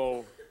like to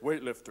call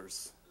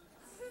weightlifters.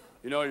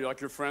 You know, you're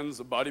like your friends,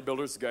 the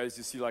bodybuilders, the guys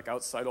you see like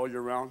outside all year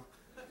round.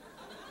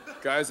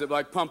 Guys that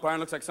like pump iron,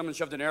 looks like someone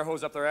shoved an air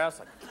hose up their ass.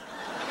 Like...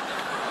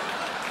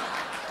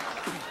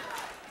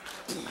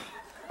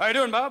 How you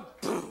doing, Bob?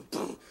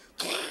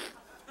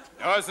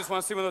 I just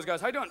want to see one of those guys.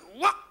 How you doing?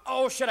 What?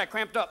 Oh, shit, I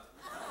cramped up.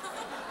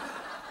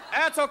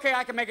 That's okay,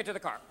 I can make it to the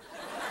car.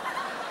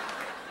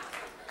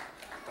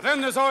 But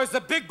then there's always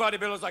the big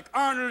bodybuilders like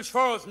Arnold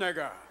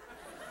Schwarzenegger.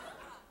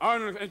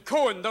 Arnold and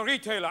Cohen, the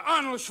retailer,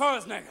 Arnold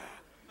Schwarzenegger.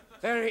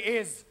 There he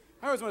is.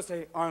 I always want to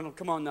say, Arnold,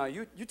 come on now.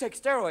 You take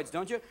steroids,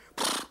 don't you?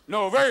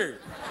 No way.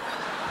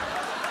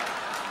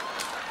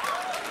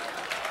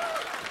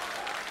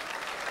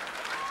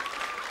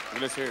 Look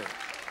at this here.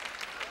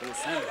 Little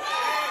Sanders.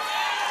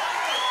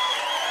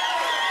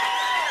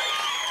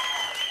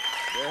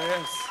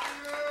 Yes.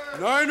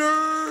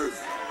 Niners!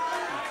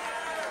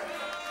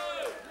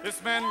 This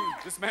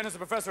man is a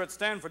professor at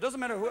Stanford. Doesn't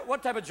matter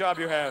what type of job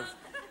you have.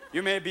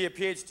 You may be a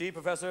PhD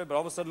professor, but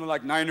all of a sudden,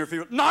 like Niner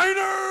fever.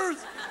 Niners!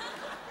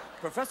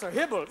 Professor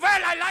Hibble.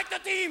 Well, I like the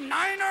team.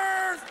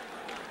 Niners!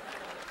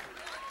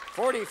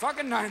 40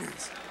 fucking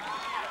Niners.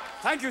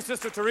 Thank you,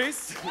 Sister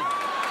Therese.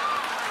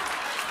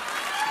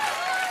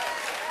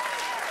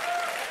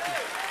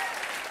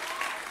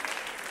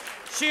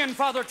 She and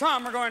Father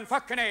Tom are going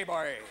fucking A,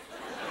 boy.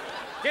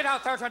 Get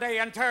out there today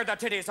and tear the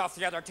titties off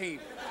the other team.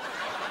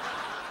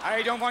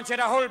 I don't want you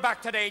to hold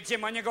back today, Jim,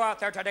 when you go out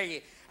there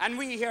today. And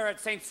we here at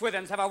St.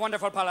 Swithin's have a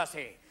wonderful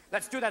policy.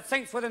 Let's do that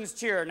St. Swithin's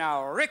cheer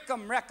now. Rick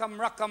 'em, wreck 'em,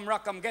 ruck 'em,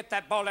 ruck 'em, get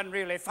that ball and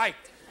really fight.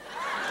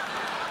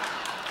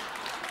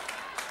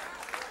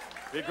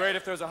 Be great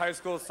if there's a high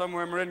school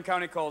somewhere in Marin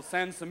County called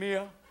San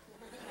Samia.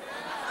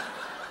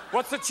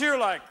 What's the cheer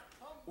like?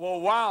 Well,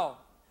 wow.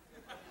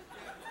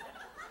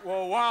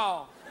 Well,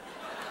 wow.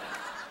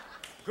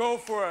 Go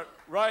for it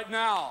right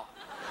now.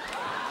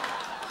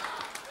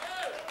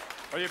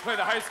 Or you play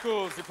high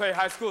schools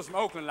from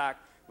Oakland like,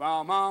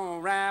 wow, mama,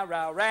 rah,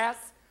 rah, ras.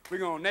 We're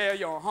gonna nail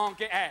your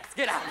honky ass.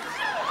 Get out.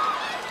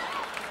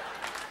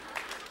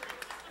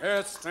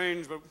 It's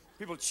strange, but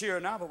people cheer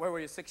now, but where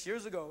were you 6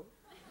 years ago?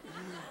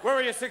 Where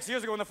were you 6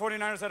 years ago when the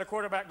 49ers had a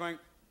quarterback going,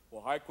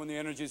 well, hike when the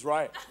energy's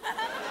right.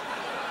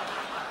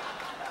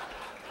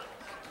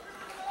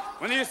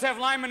 When they used to have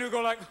linemen who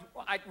go like,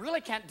 well, I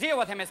really can't deal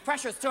with him. His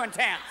pressure's too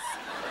intense.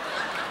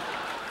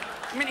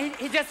 I mean,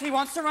 he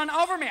wants to run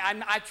over me.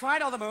 I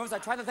tried all the moves. I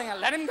tried the thing. I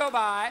let him go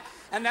by,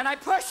 and then I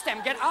pushed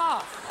him. Get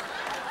off.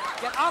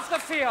 Get off the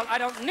field. I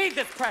don't need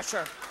this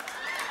pressure.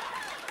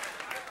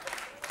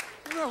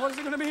 No, what is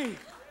it going to be?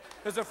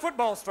 There's a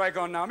football strike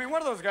on now. I mean,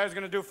 what are those guys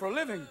going to do for a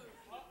living?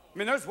 I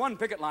mean, there's one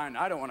picket line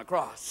I don't want to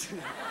cross.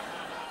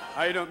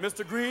 How you doing,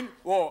 Mr. Green?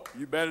 Whoa,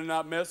 you better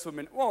not mess with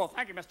me. Whoa,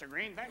 thank you, Mr.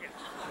 Green. Thank you.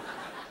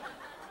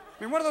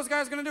 I mean, what are those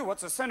guys going to do?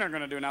 What's the center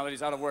going to do now that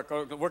he's out of work?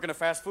 Go work in a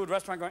fast food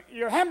restaurant going,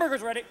 your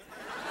hamburger's ready.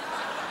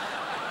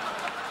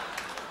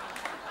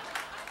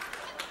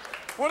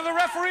 What are the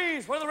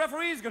referees? What are the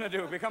referees going to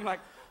do? Become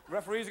like,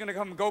 referees going to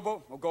come go.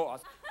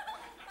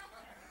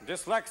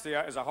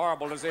 Dyslexia is a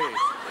horrible disease.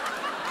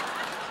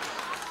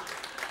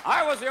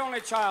 I was the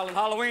only child in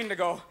Halloween to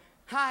go,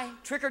 hi,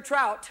 trick or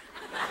trout.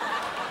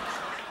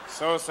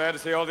 So sad to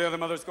see all the other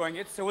mothers going,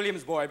 it's the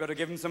Williams boy, better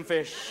give him some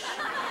fish.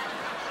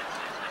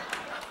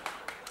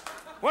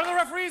 What are the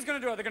referees going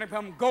to do? Are they going to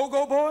become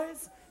go-go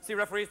boys? See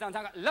referees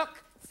downtown go,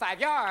 look,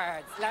 5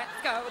 yards. Let's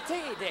go,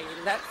 TD.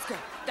 Let's go.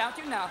 Don't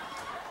you know?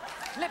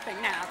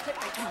 Clipping now,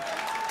 clipping.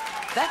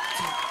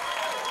 That's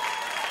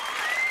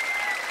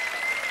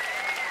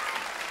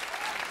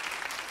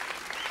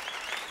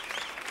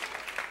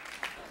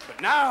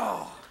But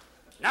now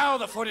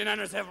the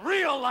 49ers have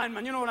real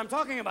linemen. You know what I'm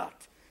talking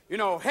about. You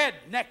know, head,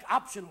 neck,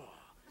 optional.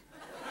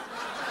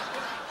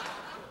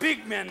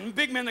 Big men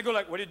that go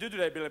like, what do you do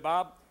today, Billy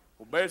Bob?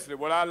 Well, basically,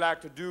 what I like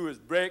to do is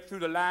break through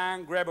the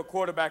line, grab a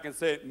quarterback, and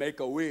say, make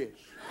a wish.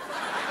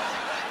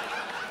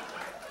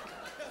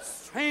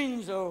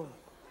 Strange, though.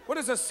 What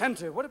is a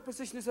center? What a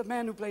position is a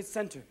man who plays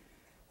center?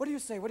 What do you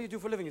say? What do you do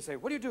for a living? You say,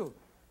 what do you do?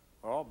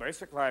 Well,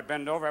 basically, I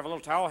bend over, have a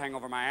little towel hang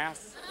over my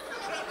ass.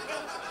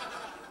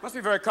 Must be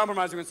very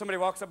compromising when somebody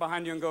walks up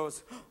behind you and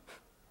goes,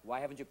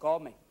 why haven't you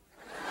called me?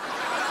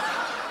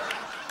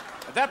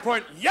 At that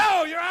point,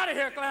 yo, you're out of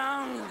here,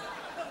 clown.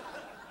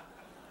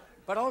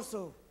 But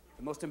also,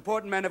 the most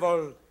important man of all,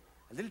 a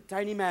little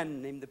tiny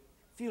man named the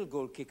field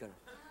goal kicker.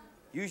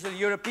 Usually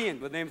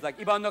European, with names like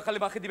Ibano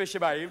Khalibakhi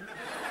Dibeshibaim.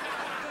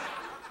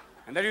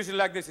 And they're usually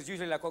like this. It's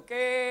usually like,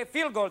 okay,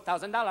 field goal,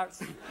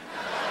 $1,000.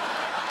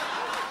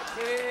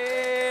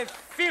 Okay,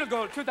 field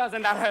goal,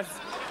 $2,000.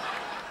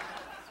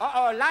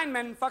 Uh-oh,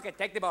 lineman, fuck it,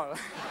 take the ball.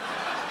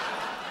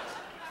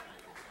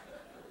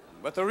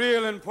 But the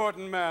real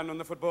important man on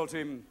the football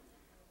team,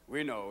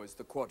 we know, is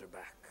the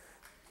quarterback.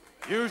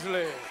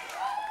 Usually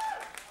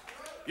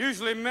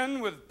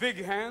men with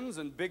big hands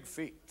and big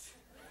feet.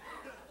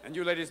 And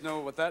you ladies know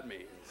what that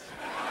means.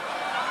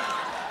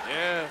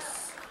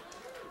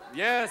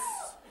 Yes,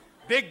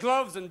 big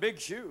gloves and big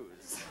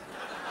shoes.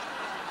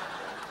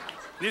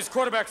 These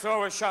quarterbacks are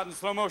always shot in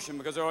slow motion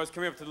because they're always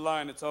coming up to the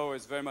line. It's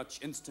always very much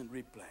instant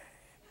replay.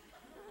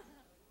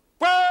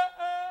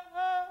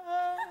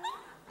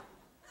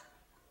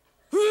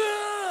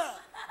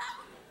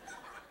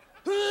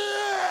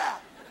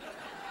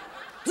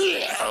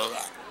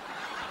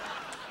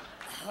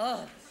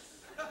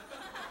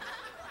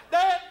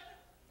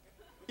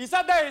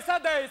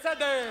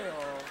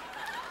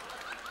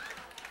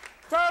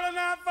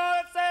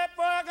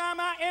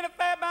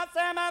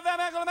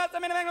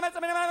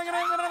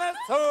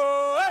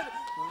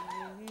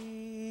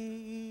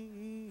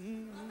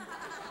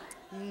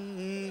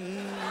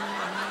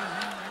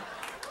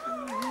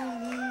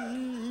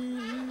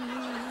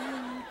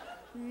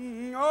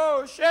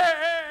 Oh, shit.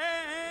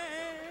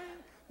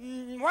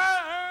 Run.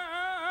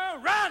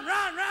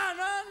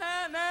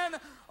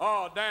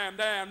 Oh, damn.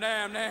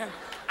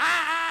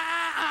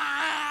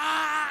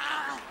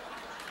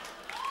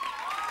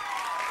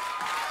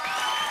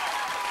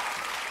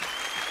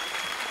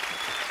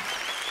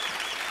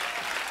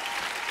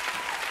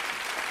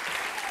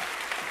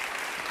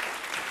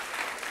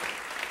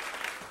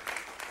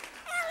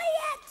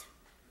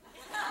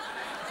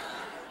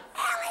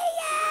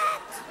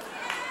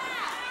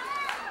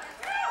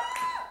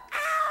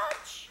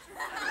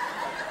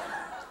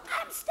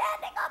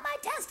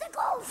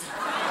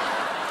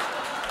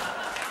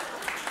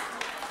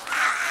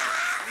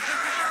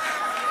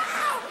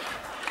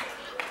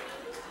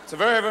 It's a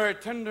very, very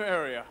tender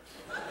area.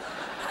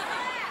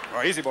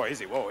 Oh, easy, boy,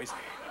 easy. Whoa, easy.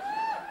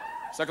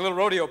 It's like a little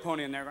rodeo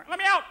pony in there going, let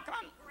me out, come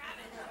on.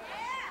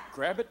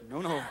 Grab it?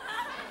 No.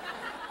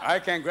 I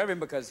can't grab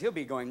him because he'll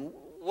be going,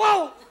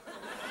 whoa!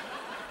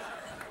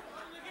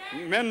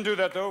 Men do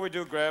that, though. We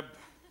do grab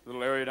a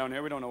little area down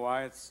here. We don't know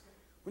why. It's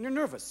when you're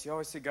nervous. You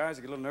always see guys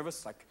that get a little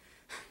nervous, like,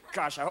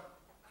 gosh,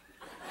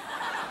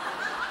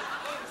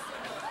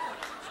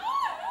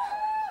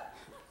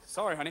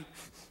 Sorry, honey.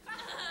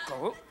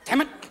 Oh,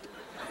 damn it.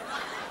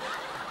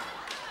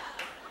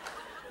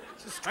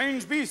 It's a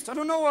strange beast. I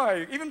don't know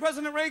why. Even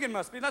President Reagan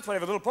must be. That's why they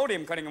have a little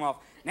podium cutting him off.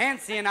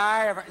 Nancy and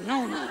I are...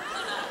 No.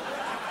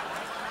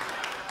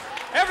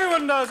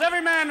 Everyone does.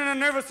 Every man in a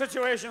nervous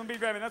situation will be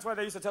grabbing. That's why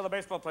they used to tell the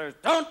baseball players,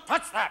 don't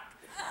touch that.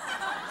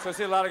 So I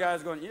see a lot of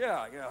guys going,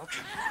 yeah,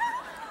 okay.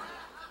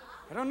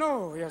 I don't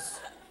know, yes.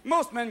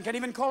 Most men can't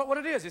even call it what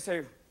it is. You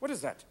say, what is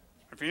that?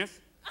 My penis?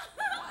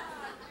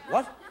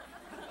 What?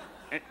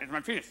 It's my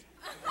penis.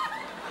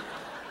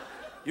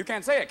 You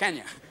can't say it, can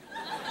you?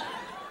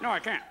 No, I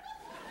can't.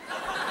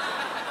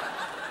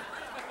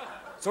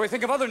 So we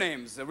think of other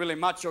names, the really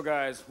macho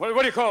guys. What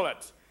do you call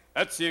it?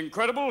 That's the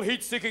incredible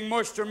heat-seeking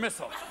moisture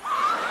missile.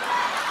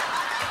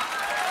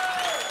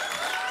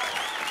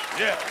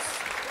 Yes.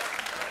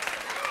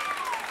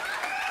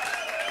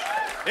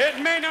 It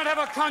may not have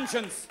a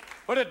conscience,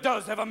 but it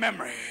does have a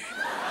memory.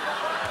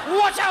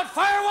 Watch out!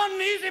 Fire one,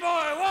 easy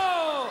boy!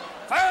 Whoa!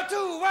 Fire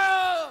two,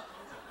 well!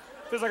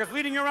 Feels like it's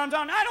leading you around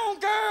town. I don't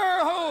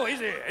care! Oh,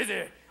 easy.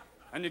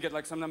 And you get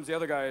like sometimes the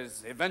other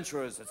guys, the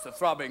adventurers. It's the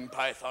throbbing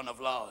python of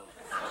love.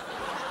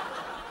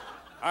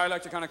 I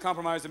like to kind of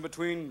compromise in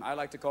between. I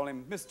like to call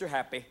him Mr.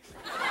 Happy.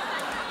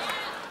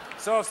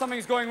 So if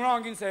something's going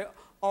wrong, you can say,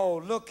 oh,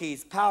 look,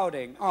 he's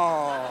pouting.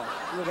 Oh,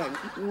 look at him.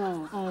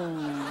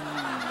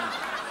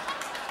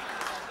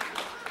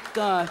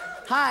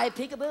 Hi,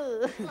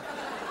 peekaboo.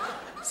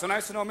 So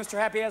nice to know Mr.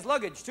 Happy has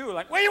luggage, too.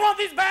 Like, where do you want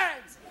these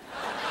bags?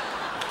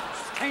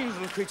 Strange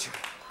little creature.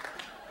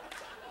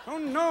 Oh,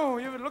 no.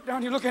 You look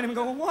down, you look at him and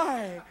go,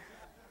 why?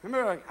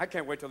 Remember, I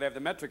can't wait till they have the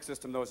metric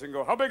system, though, so you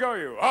can go, how big are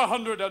you?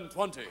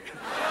 120.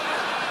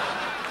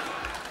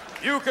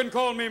 You can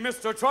call me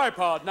Mr.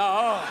 Tripod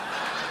now.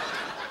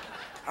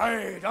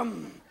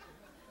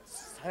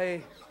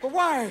 Say, but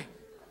why?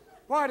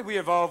 Why did we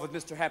evolve with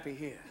Mr. Happy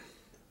here?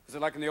 Is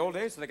it like in the old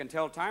days so they can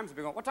tell times?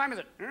 They go, what time is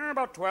it?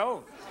 About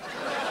 12.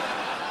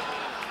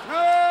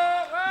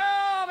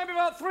 Well, maybe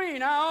about 3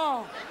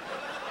 now.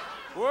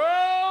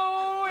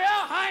 Well,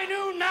 yeah, high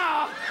noon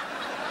now.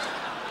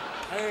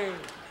 Hey,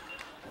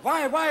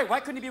 why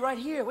couldn't he be right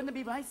here? Wouldn't it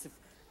be nice if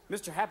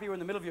Mr. Happy were in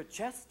the middle of your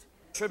chest?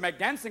 Sure make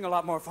dancing a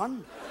lot more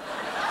fun.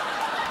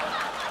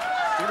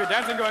 You'd be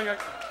dancing going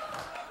like,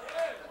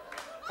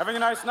 having a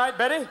nice night,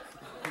 Betty?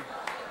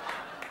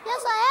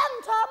 Yes, I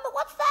am, Tom, but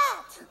what's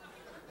that?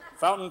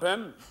 Fountain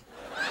pen.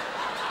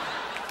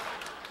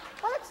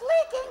 Well, it's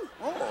leaking.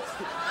 Oh.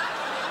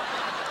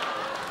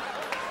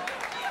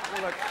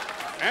 Well, like,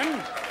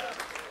 men?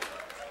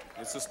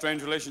 It's a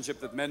strange relationship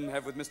that men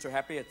have with Mr.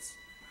 Happy. It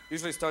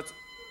usually starts...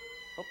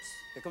 Oops,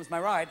 here comes my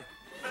ride.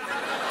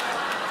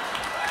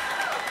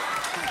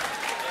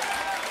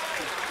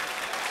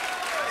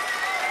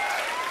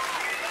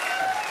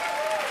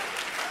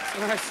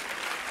 Nice.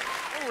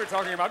 What were we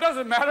talking about?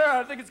 Doesn't matter.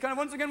 I think it's kind of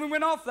once again we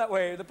went off that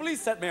way. The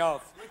police set me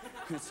off.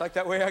 It's like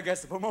that way, I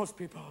guess, for most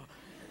people.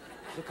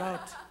 Look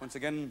out. Once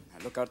again,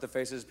 I look out at the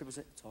faces. People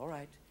say, it's all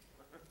right.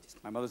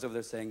 My mother's over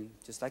there saying,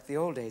 just like the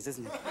old days,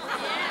 isn't it?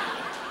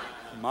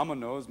 Mama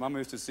knows. Mama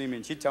used to see me,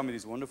 and she'd tell me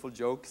these wonderful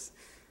jokes.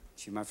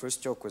 My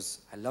first joke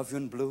was, I love you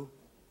in blue.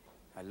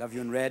 I love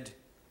you in red.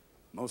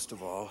 Most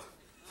of all.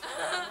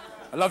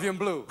 I love you in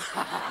blue.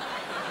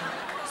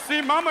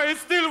 See, Mama, it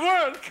still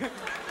works.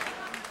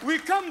 We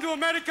come to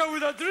America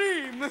with a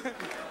dream.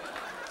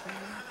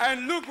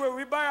 And look where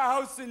we buy a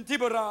house in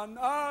Tiburon.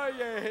 Ah,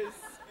 yes.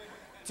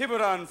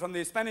 Tiburon from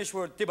the Spanish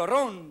word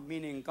tiburon,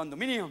 meaning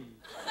condominium.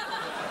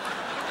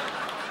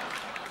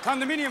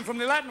 Condominium from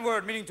the Latin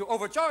word meaning to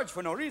overcharge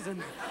for no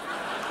reason.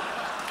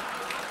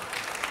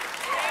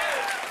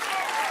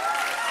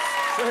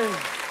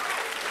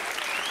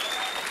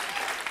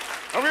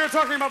 What we were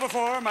talking about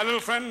before, my little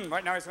friend,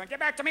 right now he's going, get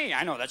back to me.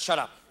 I know that, shut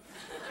up.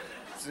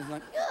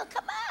 Oh,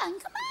 come on.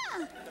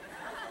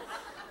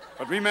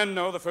 But we men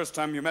know the first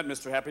time you met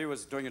Mr. Happy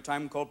was during a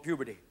time called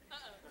puberty.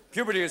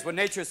 Puberty is when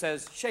nature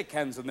says, shake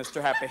hands with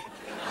Mr. Happy.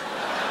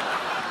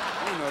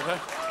 You know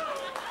that.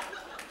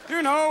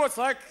 You know, it's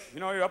like,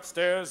 you're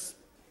upstairs,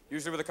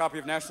 usually with a copy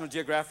of National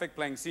Geographic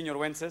playing Señor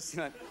Wences.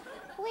 You're like,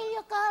 Will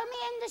you call me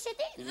in the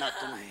city? not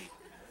tonight.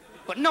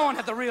 But no one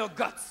had the real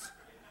guts.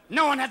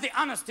 No one had the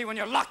honesty when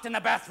you're locked in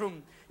the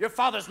bathroom. Your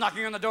father's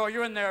knocking on the door.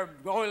 You're in there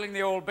oiling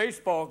the old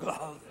baseball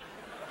glove.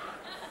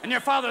 And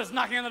your father's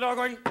knocking on the door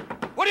going,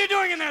 what are you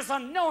doing in there,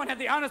 son? No one had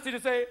the honesty to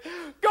say,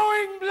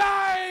 going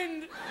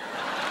blind.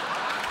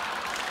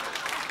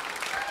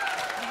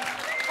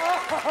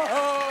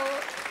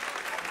 Oh.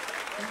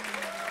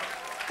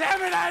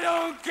 Damn it, I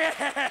don't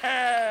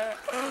care.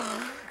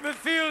 If it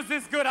feels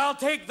this good, I'll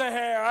take the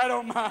hair. I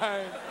don't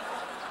mind.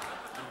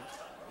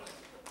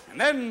 And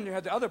then you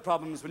had the other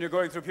problems when you're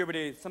going through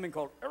puberty, something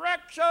called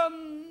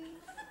erection.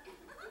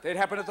 They'd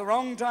happen at the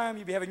wrong time.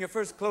 You'd be having your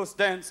first close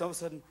dance. All of a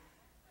sudden,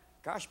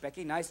 gosh,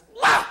 Becky, nice.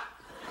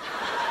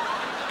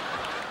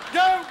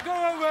 Don't go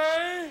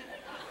away.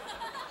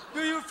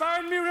 Do you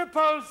find me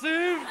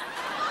repulsive?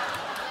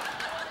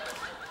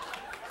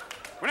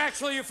 When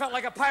actually you felt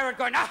like a pirate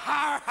going,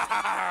 ah,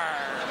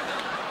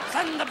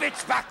 send the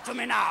bitch back to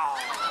me now.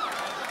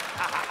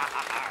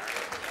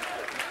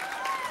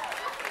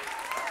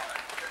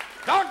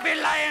 Don't be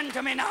lying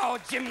to me now,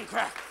 Jim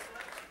Crack.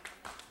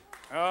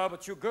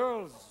 But you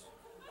girls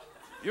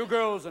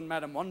and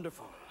Madam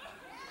Wonderful.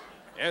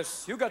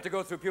 Yes, you got to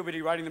go through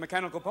puberty riding the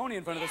mechanical pony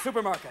in front of the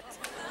supermarket.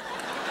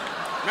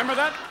 Remember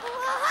that?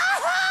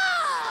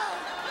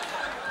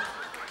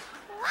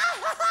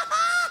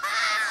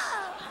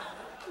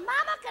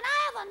 Mama, can I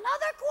have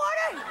another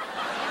quarter?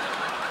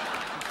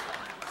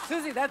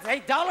 Susie, that's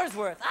 $8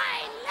 worth.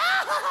 I know!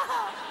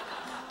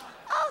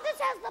 Oh, this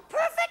has the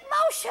perfect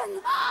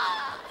motion.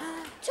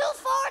 2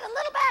 forward, a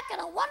little back,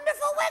 and a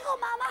wonderful wiggle,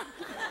 Mama.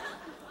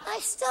 I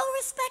still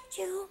respect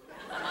you.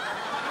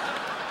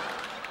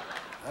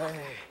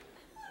 Hey,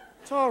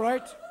 it's all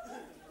right.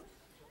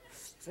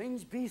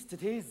 Strange beast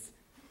it is.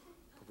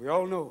 But we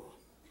all know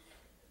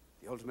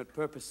the ultimate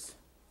purpose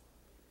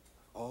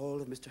of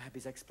all of Mr.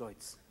 Happy's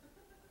exploits.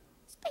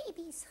 It's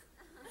babies.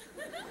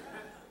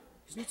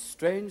 Isn't it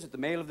strange that the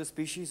male of the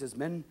species, as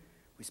men,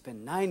 we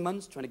spend 9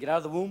 months trying to get out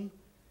of the womb, and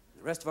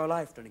the rest of our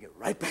life trying to get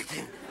right back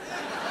in?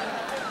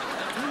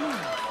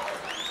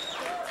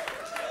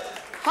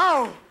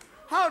 How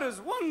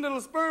does one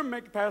little sperm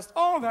make it past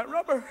all that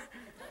rubber?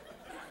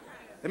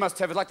 They must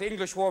have it like the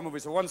English war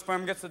movies where one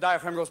sperm gets the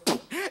diaphragm and goes,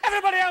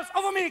 everybody else,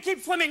 over me,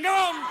 keep swimming, go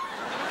on!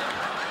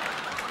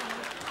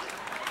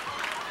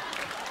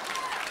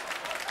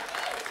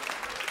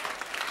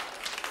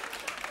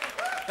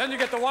 Then you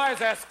get the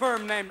wise-ass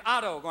sperm named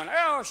Otto going,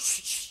 oh,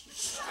 shh, shh,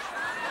 shh.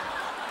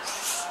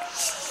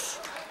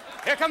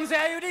 Here comes the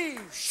IUD.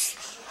 Shh, shh,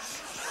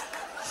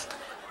 shh.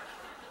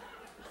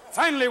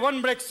 Finally,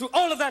 one breaks through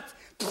all of that,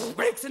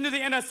 breaks into the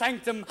inner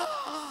sanctum.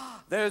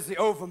 There's the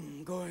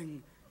ovum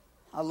going,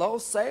 hello,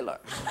 sailor.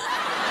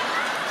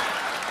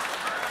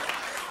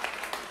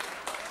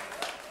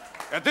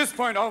 At this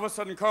point, all of a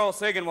sudden, Carl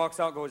Sagan walks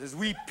out and goes, as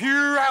we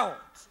peer out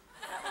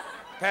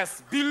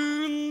past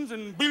billions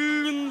and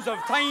billions of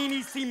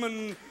tiny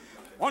semen,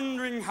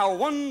 wondering how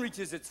one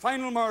reaches its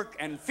final mark,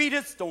 and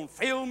fetus, don't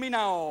fail me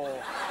now.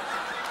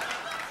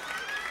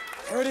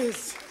 There it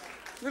is.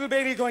 Little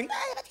baby going,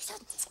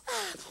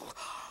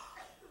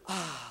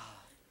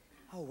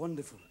 how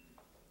wonderful.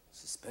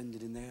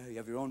 Suspended in there, you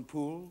have your own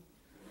pool.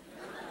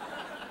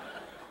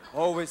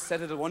 Always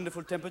set at a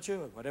wonderful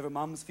temperature, or whatever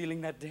Mom's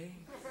feeling that day.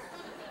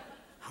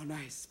 How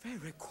nice, very,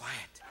 very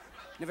quiet.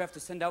 Never have to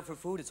send out for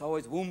food, it's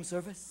always womb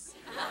service.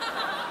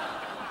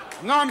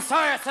 No, I'm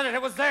sorry I said it,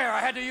 it was there, I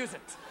had to use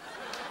it.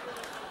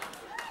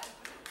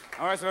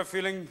 I always have a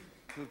feeling,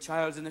 little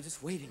child's in there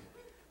just waiting.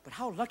 But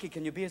how lucky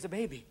can you be as a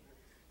baby?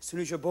 As soon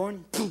as you're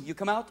born, you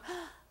come out.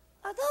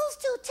 Are those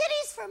 2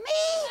 titties for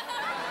me?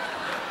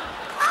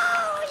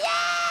 Oh, yeah!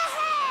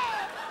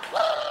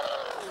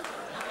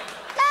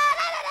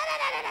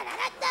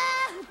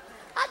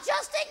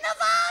 Adjusting the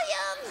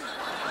volume.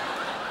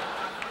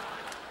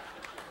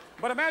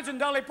 But imagine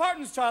Dolly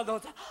Parton's child,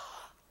 though.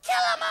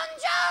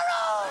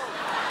 Kilimanjaro!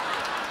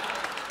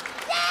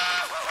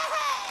 Yeah!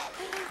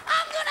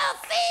 I'm gonna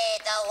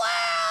feed the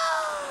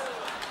world!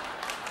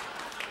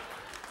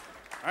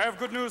 I have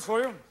good news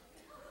for you.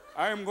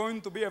 I am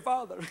going to be a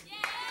father.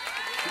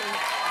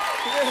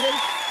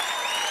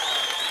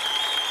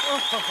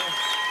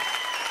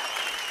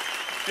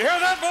 You hear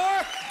that,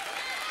 boy?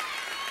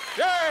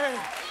 Yay!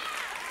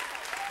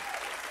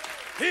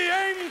 He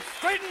aimed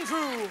straight and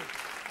true.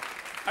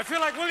 I feel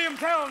like William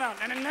Tell now.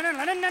 I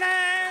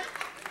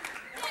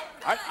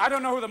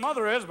don't know who the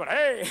mother is, but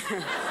hey.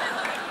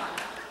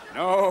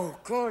 No,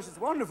 of course, it's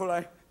wonderful.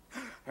 I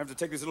have to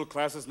take these little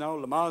classes now,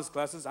 Lamaze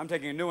classes. I'm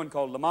taking a new one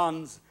called Le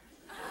Mans.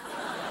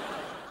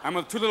 I'm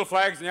with two little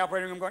flags in the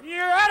operating room going,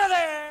 you're out of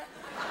there!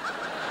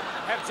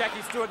 I have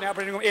Jackie Stewart in the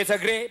operating room. It's a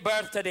great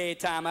birth today,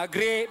 Tom, a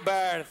great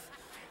birth.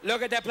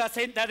 Look at the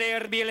placenta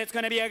there, Bill. It's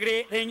going to be a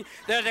great thing.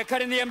 They're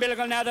cutting the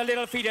umbilical now. The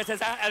little fetus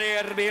is out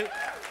there, Bill.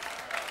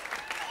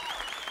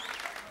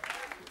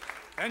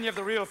 And you have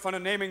the real fun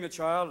of naming the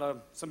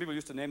child. Some people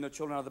used to name their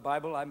children out of the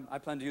Bible. I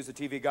plan to use the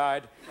TV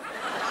guide.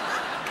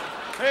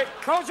 Hey,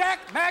 Kojak,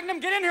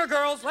 Magnum, get in here,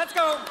 girls. Let's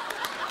go.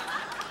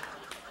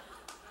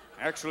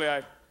 Actually,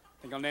 I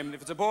think I'll name him.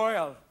 If it's a boy,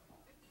 I'll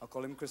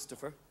call him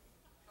Christopher.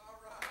 All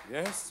right.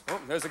 Yes? Oh,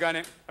 there's a guy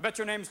named... I bet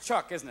your name's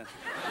Chuck, isn't it?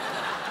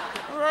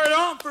 Right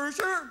on, for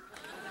sure.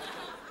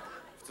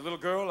 If it's a little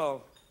girl,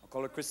 I'll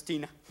call her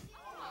Christina.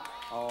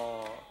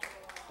 Oh,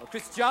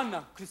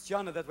 Christiana.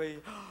 Christiana, that way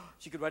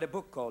she could write a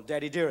book called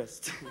Daddy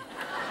Dearest.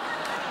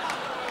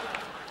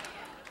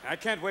 I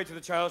can't wait till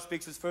the child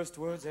speaks his first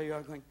words. There you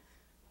are going,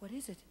 what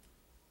is it?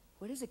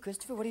 What is it,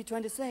 Christopher? What are you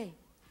trying to say?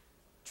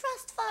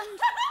 Trust fund.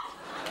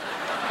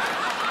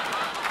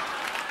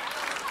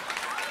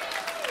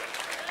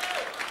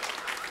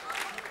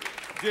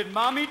 Did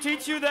Mommy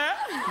teach you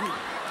that?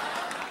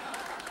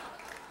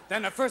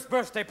 Then the first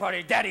birthday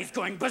party, Daddy's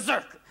going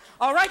berserk.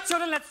 All right,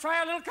 children, let's try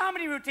our little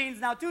comedy routines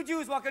now. Two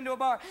Jews walk into a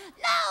bar.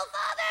 No,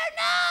 Father,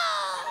 no!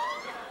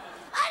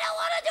 I don't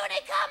want to do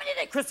any comedy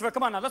today. Christopher,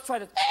 come on now, let's try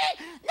this.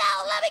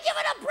 No, let me give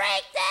it a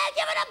break, Dad.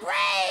 Give it a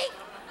break.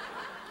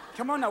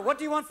 Come on now, what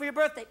do you want for your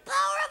birthday?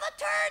 Power of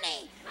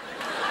attorney.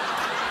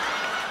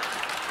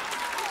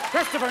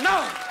 Christopher,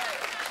 no!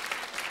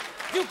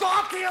 You go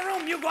up to your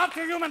room. You go up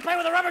to your room and play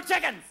with the rubber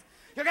chickens.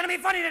 You're gonna be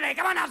funny today.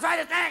 Come on now, try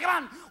this.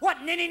 Come on.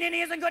 What, Ninny Ninny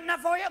isn't good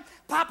enough for you?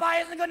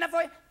 Popeye isn't good enough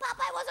for you?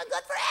 Popeye wasn't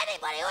good for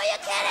anybody. Who are you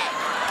kidding?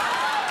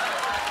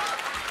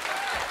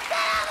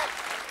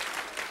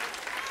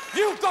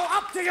 You go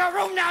up to your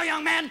room now,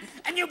 young man,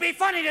 and you be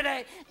funny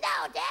today.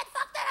 No, Dad,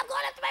 fuck that. I'm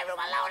going up to my room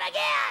alone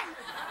again.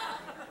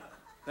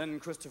 Then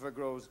Christopher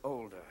grows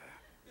older.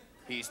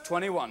 He's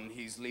 21.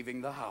 He's leaving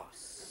the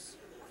house.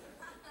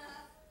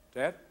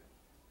 Dad?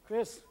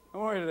 Chris, how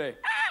are you today?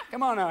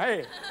 Come on now,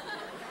 hey.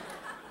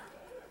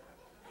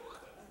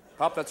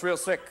 Pop, that's real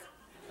sick.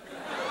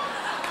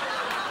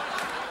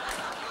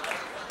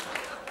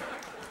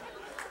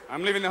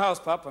 I'm leaving the house,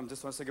 Pop. I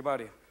just want to say goodbye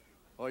to you.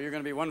 Oh, you're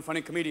going to be one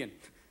funny comedian.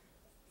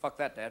 Fuck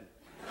that, Dad.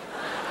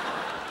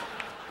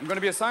 I'm going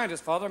to be a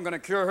scientist, Father. I'm going to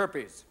cure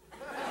herpes.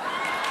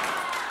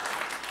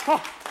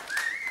 Oh,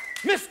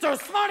 Mr.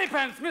 Smarty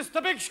Pants,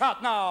 Mr. Big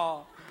Shot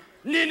now.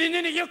 Ninny,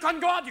 Ninny, you couldn't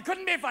go out. You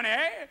couldn't be funny,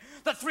 eh?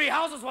 The three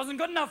houses wasn't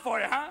good enough for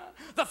you, huh?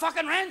 The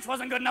fucking ranch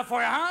wasn't good enough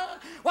for you, huh?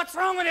 What's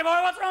wrong with you,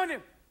 boy? What's wrong with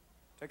you?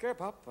 Take care,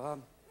 Pop.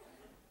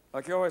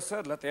 Like you always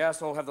said, let the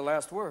asshole have the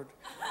last word.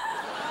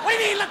 What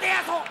do you mean, let the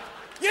asshole?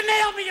 You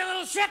nailed me, you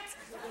little shit!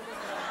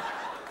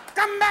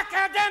 Come back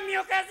here, damn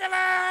you,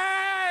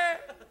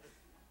 Christopher!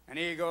 And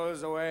he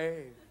goes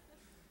away.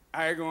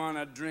 I go on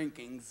a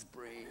drinking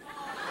spree.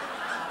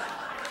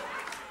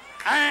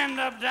 I end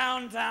up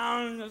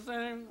downtown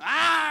saying,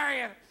 how are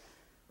you?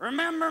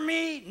 Remember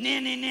me?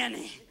 Ninny,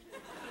 Ninny.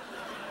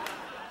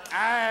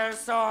 I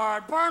so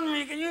hard. Pardon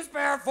me, can you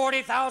spare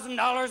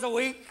 $40,000 a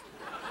week?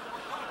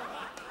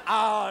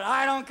 Oh,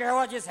 I don't care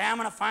what you say. I'm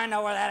going to find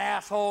out where that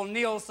asshole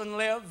Nielsen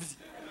lives.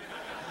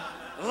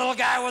 The little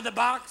guy with the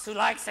box who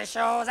likes the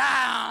shows.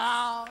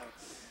 I don't know.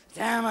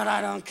 Damn it,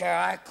 I don't care.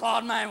 I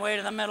clawed my way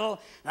to the middle,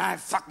 and I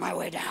fucked my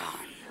way down.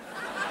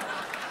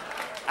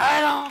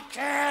 I don't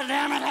care,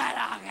 damn it,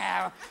 I don't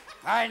care.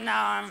 Right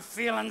now, I'm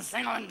feeling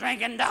single and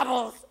drinking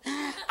doubles.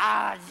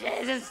 Ah,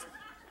 Jesus.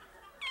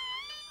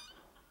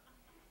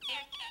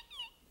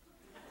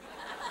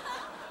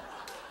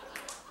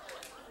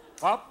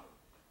 Pop?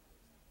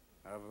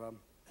 I've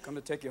come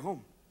to take you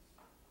home.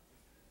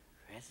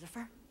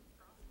 Christopher?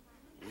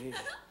 You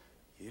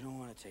don't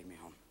want to take me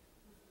home.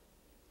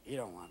 You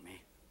don't want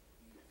me.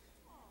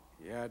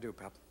 Yeah, I do,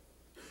 Pop.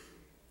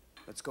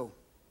 Let's go.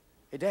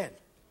 Hey, Dad.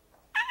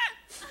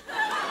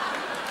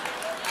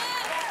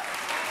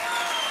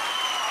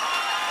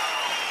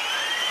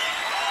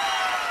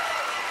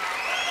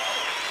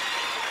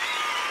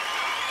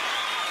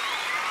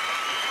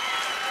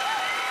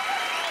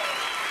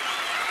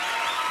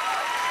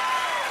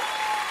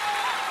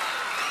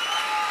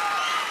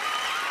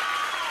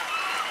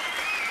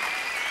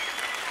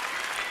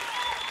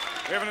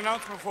 We have an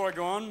announcement before I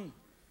go on.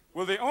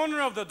 Will the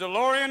owner of the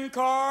DeLorean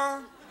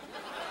car,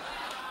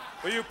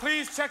 will you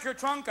please check your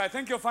trunk? I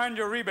think you'll find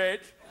your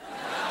rebate.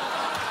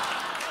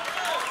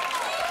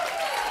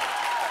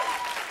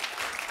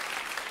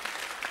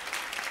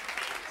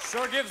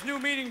 Sure gives new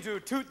meaning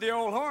to toot the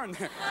old horn.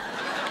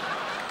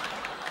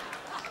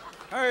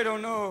 I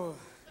don't know.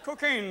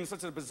 Cocaine's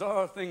such a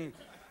bizarre thing.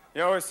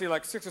 You always see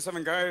like 6 or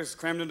 7 guys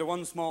crammed into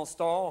one small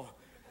stall,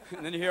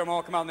 and then you hear them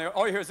all come out, and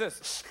all you hear is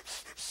this.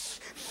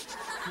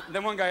 And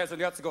then one guy has the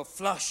guts to go,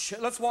 flush,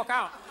 let's walk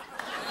out.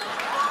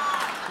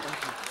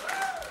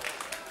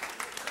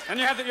 And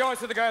you always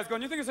hear the guys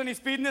going, you think there's any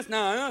speed in this?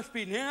 No, I'm not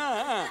speeding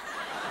here.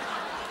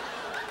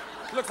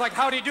 Looks like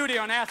Howdy Doody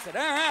on acid.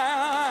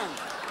 Yeah,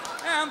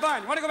 I'm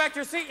fine. Want to go back to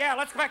your seat? Yeah,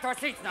 let's go back to our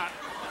seats now.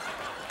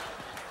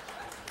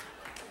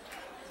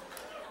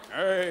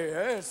 Hey,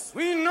 yes,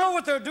 we know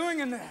what they're doing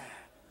in there.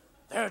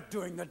 They're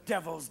doing the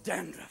devil's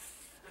dandruff.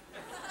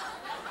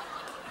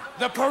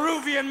 The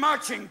Peruvian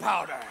marching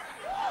powder.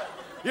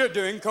 You're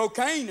doing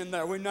cocaine in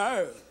there, we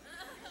know.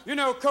 You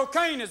know,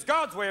 cocaine is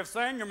God's way of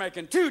saying you're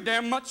making too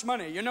damn much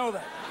money. You know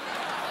that?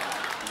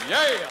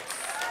 Yes.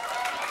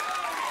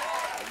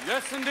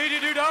 Yes, indeedy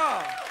do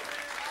da.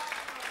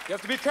 You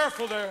have to be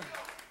careful there.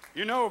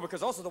 You know,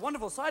 because also the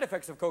wonderful side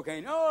effects of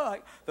cocaine. Oh,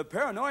 like the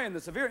paranoia and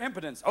the severe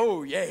impotence.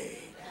 Oh, yay.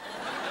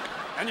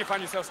 And you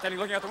find yourself standing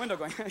looking out the window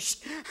going, shh,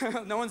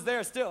 no one's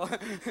there still.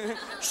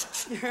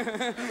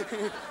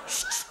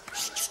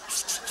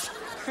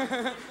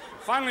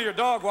 Finally, your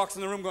dog walks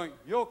in the room going,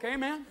 you okay,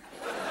 man?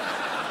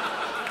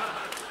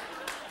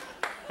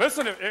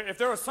 Listen, if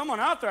there was someone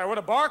out there, I would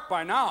have barked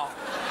by now.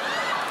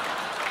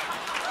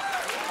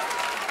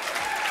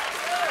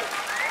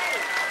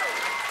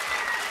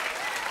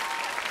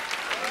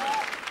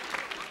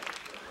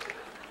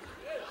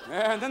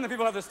 And then the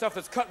people have this stuff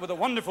that's cut with the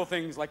wonderful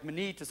things like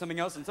manite or something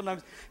else, and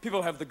sometimes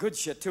people have the good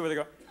shit too, where they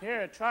go,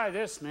 here, try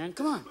this, man,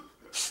 come on.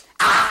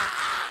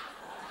 Ah!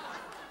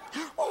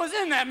 What was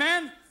in that,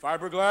 man?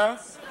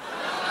 Fiberglass.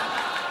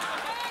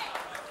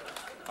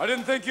 I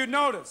didn't think you'd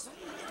notice.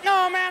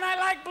 No, man, I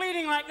like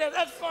bleeding like this,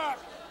 that's fun.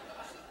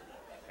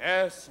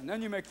 Yes, and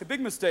then you make the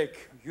big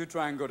mistake. You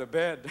try and go to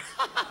bed.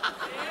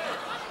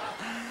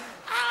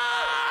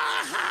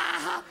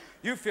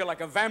 You feel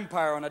like a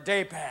vampire on a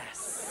day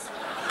pass.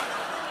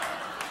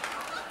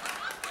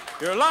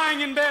 You're lying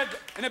in bed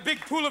in a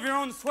big pool of your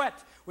own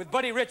sweat with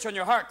Buddy Rich on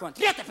your heart going.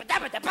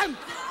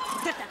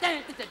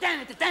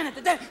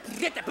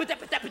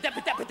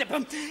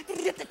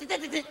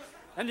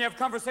 And you have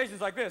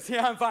conversations like this.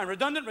 Yeah, I'm fine.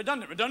 Redundant. Yeah,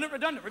 redundant.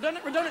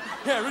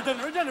 Yeah, redundant.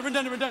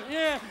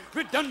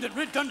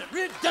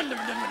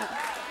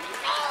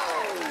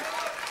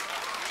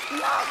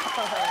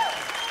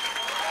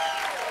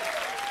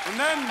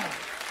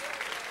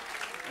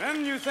 And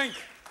then you think,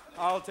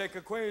 I'll take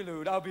a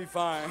Quaalude. I'll be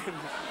fine.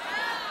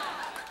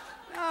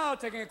 Oh,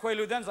 taking a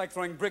Quaalude then's like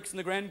throwing bricks in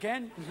the Grand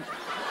Canyon.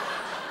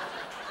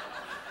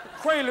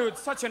 Quaalude's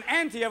such an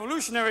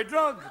anti-evolutionary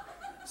drug.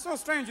 So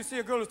strange you see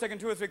a girl who's taken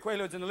 2 or 3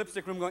 Quaaludes in the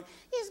lipstick room going,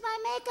 Is my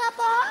makeup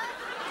on?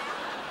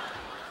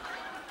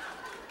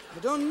 I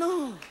don't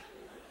know.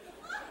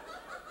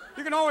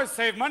 You can always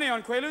save money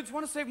on Quaaludes. You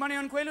want to save money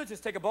on Quaaludes?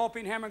 Just take a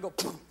ball-peen hammer and go,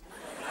 boom.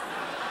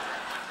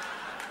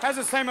 Has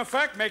the same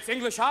effect, makes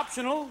English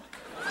optional.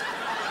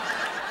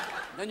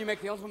 Then you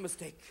make the ultimate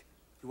mistake.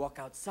 You walk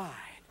outside.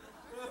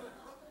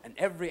 And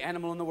every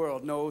animal in the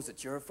world knows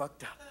that you're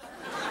fucked up.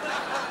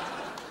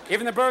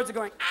 Even the birds are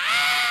going,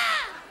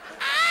 ah!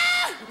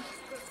 Ah!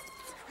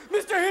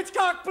 Mr.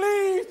 Hitchcock,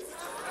 please!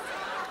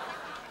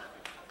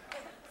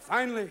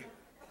 Finally,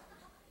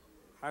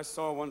 I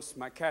saw once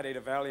my cat ate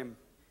a Valium.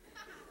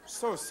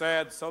 So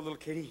sad, saw little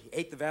kitty, he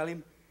ate the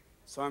Valium.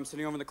 So I'm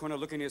sitting over in the corner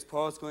looking at his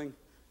paws going,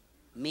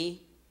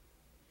 me?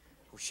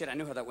 Oh shit, I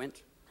knew how that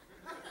went.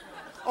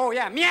 Oh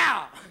yeah,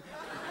 meow!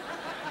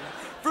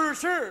 For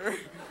sure.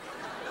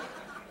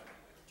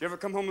 Do you ever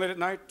come home late at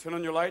night, turn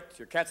on your light,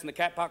 your cat's in the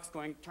cat box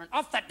going, turn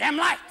off that damn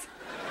light!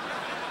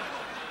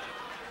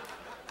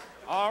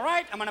 All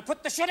right, I'm gonna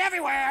put the shit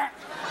everywhere!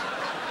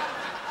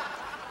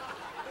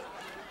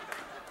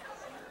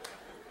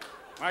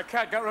 My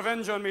cat got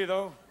revenge on me,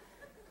 though.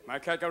 My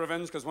cat got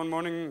revenge because one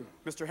morning,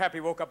 Mr. Happy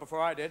woke up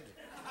before I did.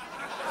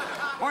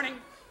 Morning.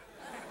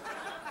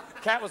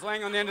 Cat was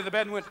laying on the end of the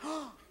bed and went,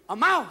 oh, a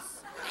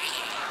mouse!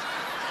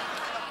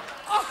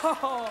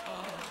 Oh,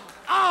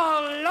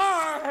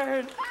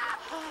 Lord!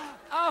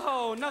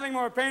 Oh, nothing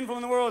more painful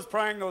in the world is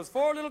prying those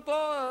 4 little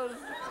claws.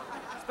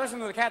 Especially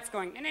when the cat's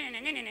going.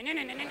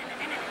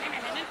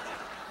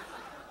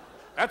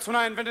 That's when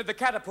I invented the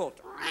catapult.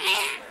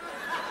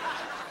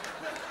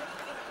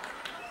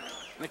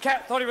 And the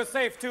cat thought he was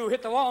safe, too.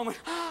 Hit the wall and went,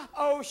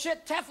 oh,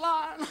 shit,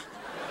 Teflon.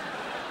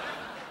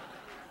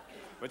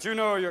 But you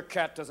know your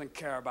cat doesn't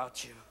care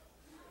about you.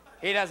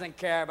 He doesn't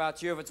care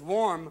about you. If it's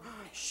warm,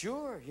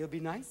 sure, he'll be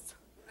nice.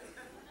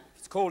 If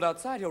it's cold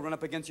outside, he'll run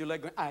up against your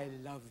leg going, I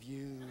love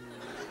you.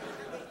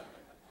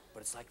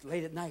 But it's like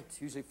late at night,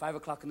 usually 5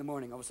 o'clock in the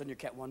morning. All of a sudden, your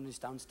cat wanders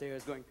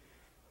downstairs going,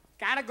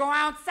 gotta go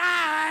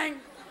outside.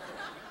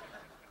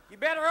 You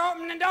better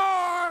open the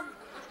door.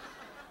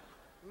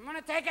 I'm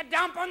gonna take a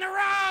dump on the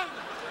rug.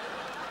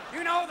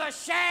 You know, the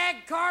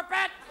shag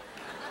carpet.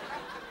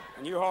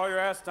 And you haul your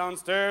ass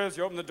downstairs,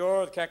 you open the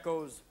door, the cat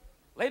goes,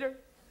 later.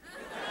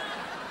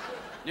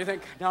 You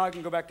think, now I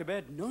can go back to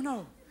bed.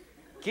 No.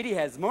 Kitty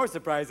has more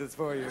surprises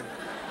for you.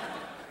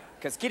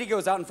 Because Kitty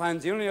goes out and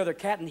finds the only other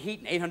cat in heat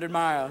in 800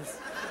 miles.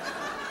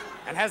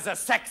 and has the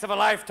sex of a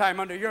lifetime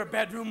under your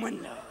bedroom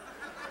window.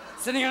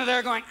 Sitting under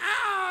there going,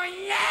 oh,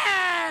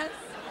 yes!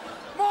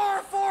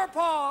 More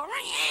forepaw.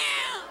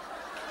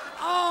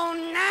 Oh,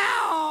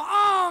 no!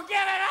 Oh, give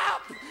it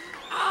up!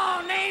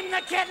 Oh, name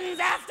the kittens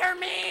after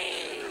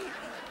me!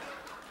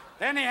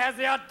 Then he has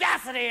the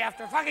audacity,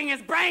 after fucking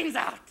his brains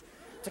out,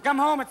 to come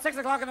home at 6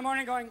 o'clock in the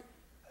morning going,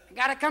 I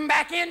gotta come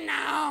back in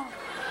now.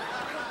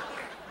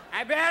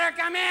 I better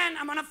come in.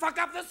 I'm gonna fuck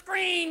up the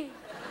screen.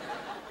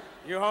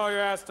 You haul your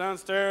ass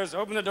downstairs,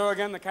 open the door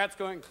again, the cat's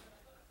going,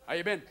 how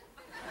you been?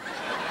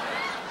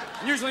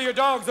 And usually your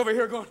dog's over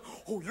here going,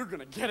 oh, you're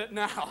gonna get it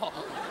now.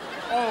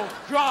 Oh,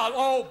 God,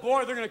 oh,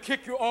 boy, they're gonna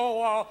kick you. Oh,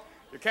 wow.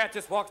 Your cat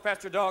just walks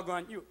past your dog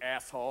going, you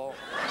asshole.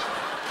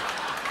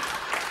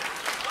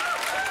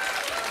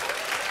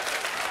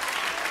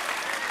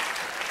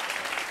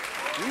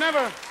 You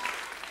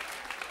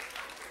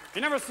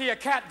never see a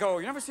cat go.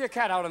 You never see a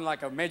cat out in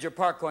like a major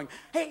park going,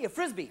 hey, a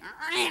frisbee.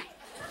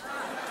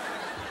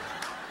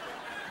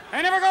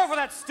 They never go for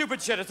that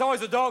stupid shit. It's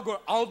always a dog going,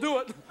 I'll do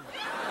it.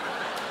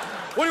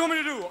 What do you want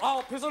me to do?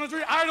 I'll piss on a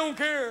tree? I don't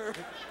care.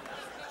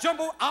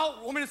 Jumbo,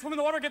 want me to swim in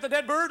the water, get the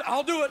dead bird?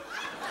 I'll do it.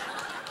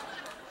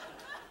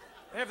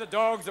 They have the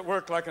dogs that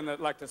work like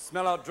to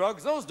smell out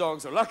drugs. Those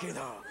dogs are lucky,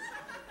 though.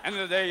 End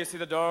of the day, you see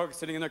the dog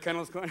sitting in their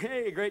kennels going,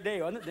 hey, great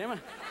day, wasn't it, damn it?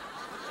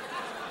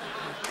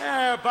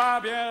 Yeah,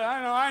 Bob, yeah,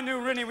 I know. I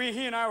knew Rennie,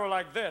 he and I were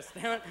like this,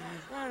 damn it.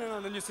 I know.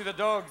 And then you see the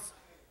dogs,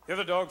 the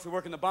other dogs who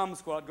work in the bomb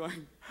squad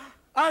going,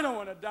 I don't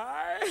want to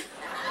die.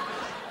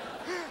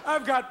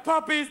 I've got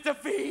puppies to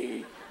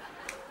feed.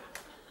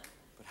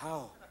 But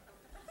how?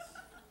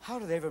 How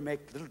do they ever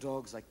make little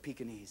dogs like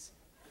Pekingese?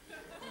 Yeah.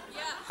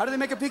 How do they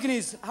make a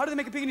Pekingese? How do they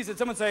make a Pekingese? And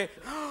someone say,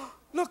 oh,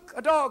 look,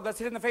 a dog, let's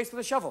hit it in the face with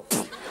a shovel.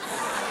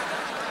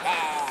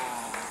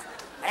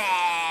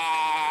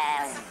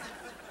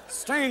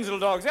 Strange little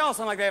dogs. They all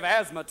sound like they have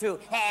asthma, too.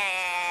 But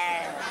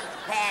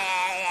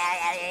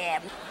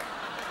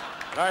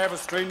I have a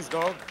strange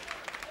dog.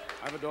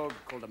 I have a dog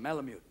called a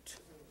Malamute.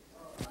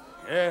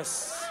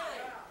 Yes.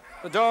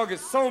 The dog is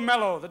so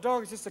mellow. The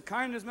dog is just the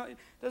kindest mellow.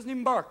 Doesn't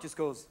even bark, just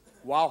goes,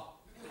 wow.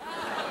 I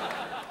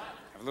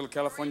have a little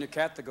California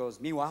cat that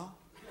goes, me wow.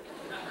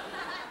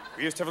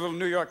 We used to have a little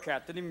New York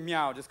cat, didn't even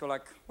meow, just go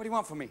like, what do you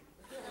want from me?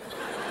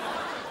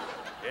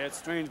 Yeah, it's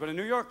strange, but in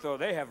New York, though,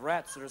 they have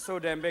rats that are so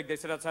damn big, they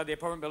sit outside the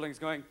apartment buildings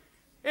going,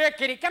 here,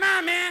 kitty, come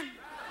on, man.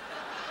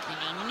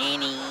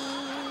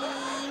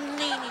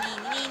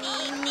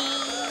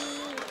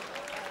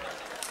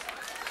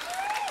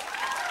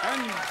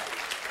 And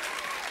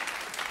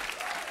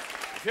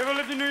if you ever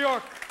lived in New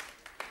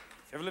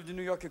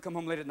York, you come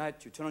home late at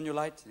night, you turn on your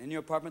light, and in your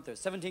apartment, there's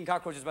 17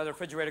 cockroaches by the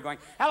refrigerator going,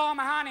 hello,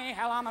 my honey,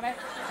 hello, my baby.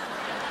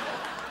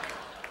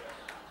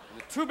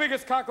 And the two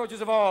biggest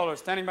cockroaches of all are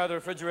standing by the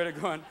refrigerator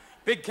going,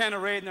 big can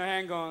of Raid in their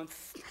hand going,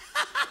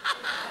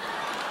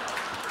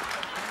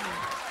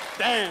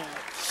 damn,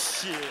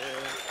 shit.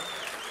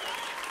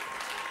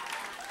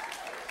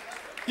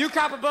 You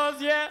cop a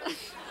buzz yet?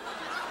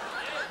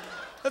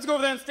 Let's go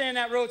over there and stay in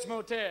that Roach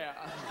Motel.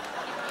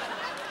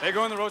 They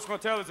go in the Roach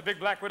Motel, there's a big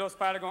black widow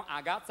spider going,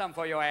 I got some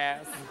for your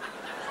ass.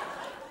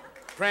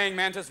 Praying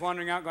mantis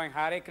wandering out going,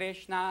 Hare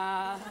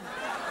Krishna.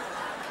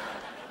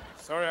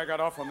 Sorry I got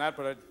off on that,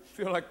 but I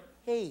feel like,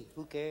 hey,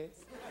 who cares?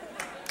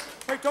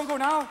 Wait, don't go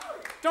now.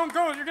 Don't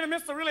go, you're gonna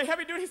miss the really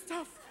heavy-duty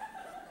stuff.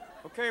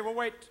 Okay, we'll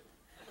wait.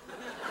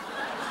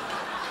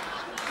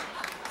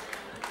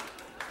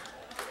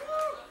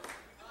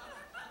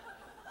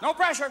 No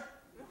pressure.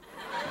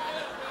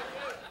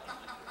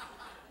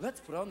 Let's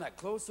put on that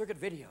closed-circuit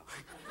video.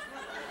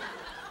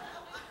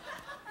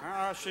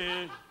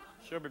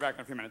 She'll be back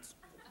in a few minutes.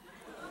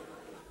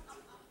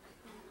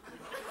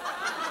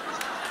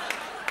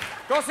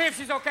 Go see if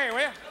she's okay, will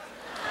you?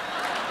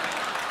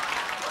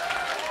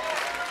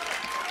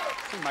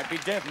 She might be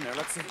dead in there.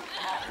 Let's see.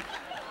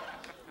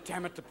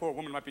 Damn it, the poor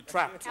woman might be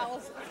trapped.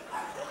 Allison.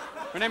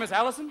 Her name is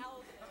Allison?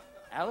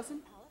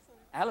 Allison?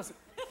 Allison.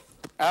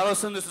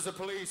 Allison, this is the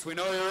police. We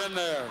know you're in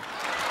there.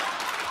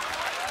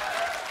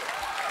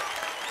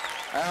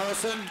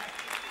 Allison,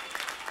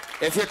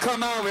 if you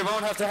come out, we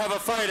won't have to have a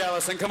fight,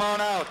 Allison. Come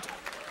on out.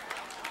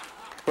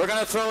 We're going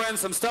to throw in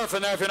some stuff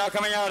in there if you're not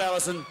coming out,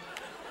 Allison.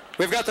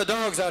 We've got the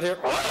dogs out here.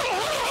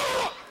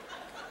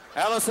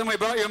 Allison, we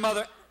brought your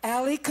mother.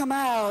 Allie, come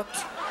out.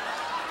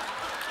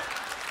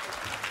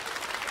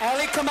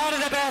 Allie, come out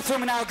of the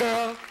bathroom now,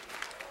 girl.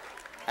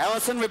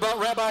 Allison, we brought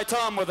Rabbi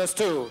Tom with us,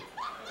 too.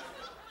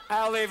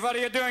 Allie, what are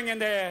you doing in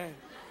there?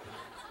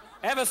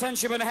 Ever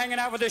since you've been hanging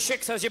out with the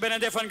chicks, has you been a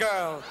different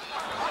girl?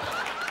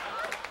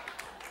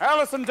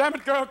 Allison, damn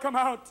it, girl, come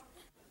out.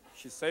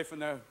 She's safe in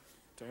there.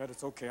 Dad,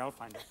 it's okay, I'll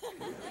find her.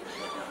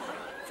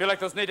 Feel like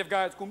those native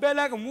guys. Oops,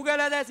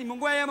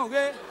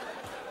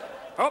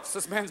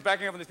 this man's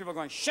backing up and these people are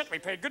going, shit, we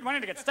paid good money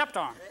to get stepped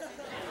on.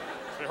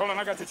 Hey, hold on,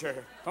 I got your chair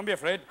here. Don't be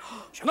afraid.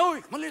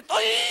 Sorry,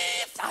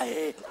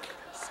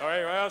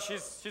 well,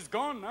 she's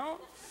gone now.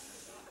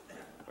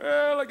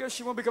 Well, I guess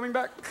she won't be coming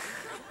back.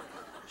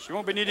 She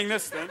won't be needing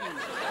this thing.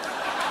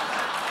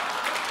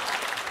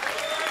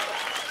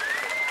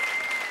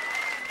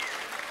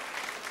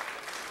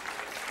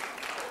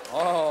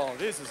 Oh,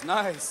 this is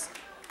nice.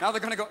 Now they're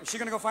gonna go. Is she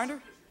gonna go find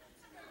her?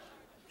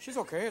 She's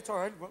okay. It's all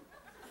right. Well,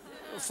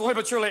 slowly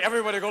but surely,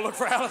 everybody go look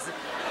for Allison.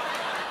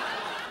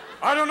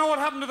 I don't know what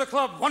happened to the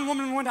club. One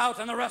woman went out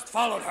and the rest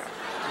followed her.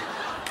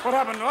 What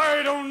happened?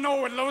 I don't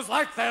know. It was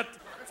like that.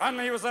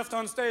 Finally, he was left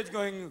on stage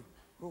going,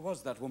 who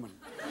was that woman?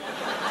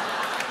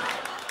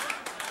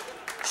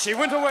 She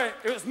went away.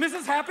 It was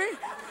Mrs. Happy.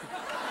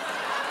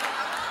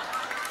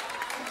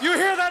 You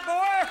hear that,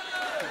 boy?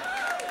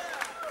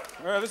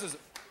 Well, this is...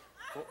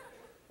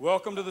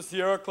 Welcome to the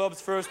Sierra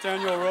Club's first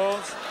annual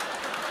rose.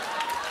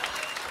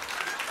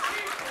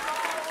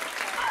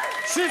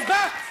 She's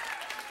back!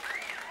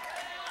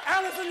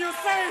 Allison, you're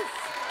safe!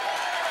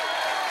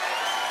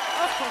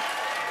 Oh,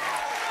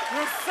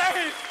 you're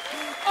safe!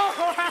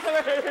 Oh,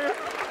 Allie!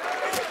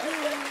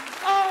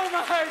 Oh,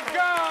 my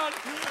God!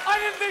 I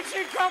didn't think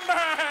she'd come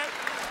back!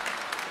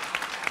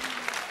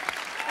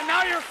 And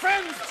now your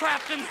friend's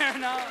trapped in there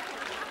now.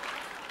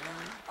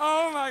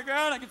 Oh, my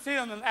God, I can see it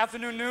on the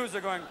afternoon news.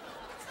 They're going,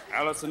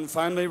 Allison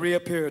finally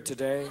reappeared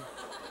today.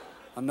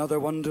 Another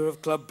wonder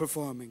of club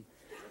performing.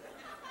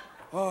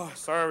 Oh,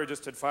 sorry we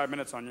just did 5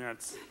 minutes on you.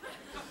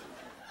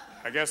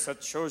 I guess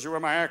that shows you where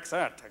my act's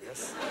at, I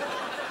guess.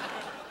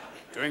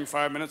 Doing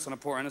 5 minutes on a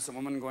poor innocent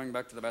woman going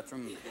back to the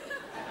bathroom.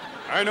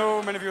 I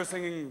know many of you are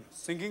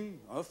singing,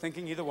 or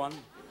thinking, either one.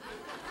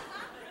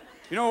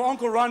 You know,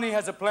 Uncle Ronnie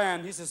has a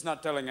plan. He's just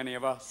not telling any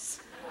of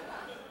us.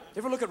 You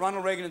ever look at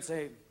Ronald Reagan and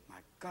say, my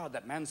God,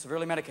 that man's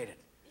severely medicated?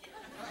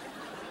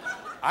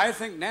 I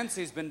think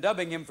Nancy's been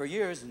dubbing him for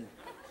years and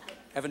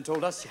haven't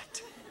told us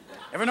yet.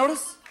 Ever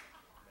notice?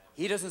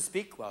 He doesn't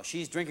speak while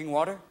she's drinking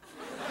water.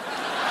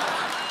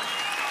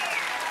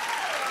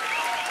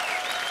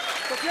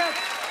 But yet,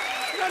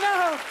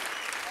 no,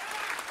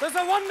 there's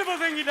a wonderful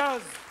thing he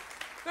does.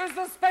 There's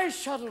the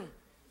space shuttle.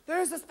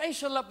 There's the space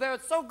shuttle up there.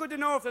 It's so good to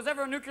know if there's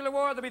ever a nuclear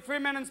war, there'll be 3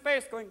 men in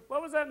space going,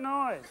 what was that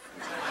noise?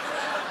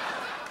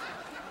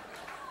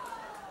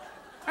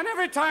 And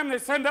every time they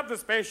send up the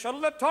space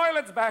shuttle, the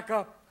toilets back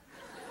up.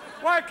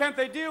 Why can't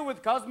they deal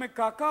with cosmic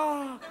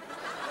caca?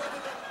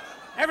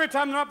 Every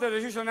time they're up there,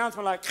 there's usually an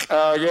announcement like,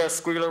 yes,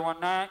 Squealer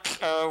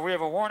 19, we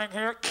have a warning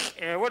here.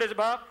 What is it,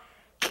 Bob?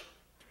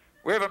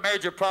 We have a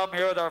major problem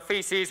here with our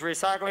feces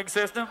recycling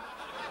system.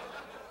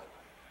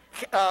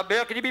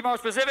 Bill, can you be more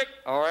specific?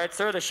 All right,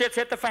 sir, the shit's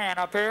hit the fan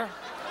up here.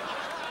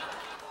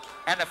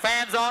 And the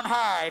fan's on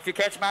high, if you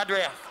catch my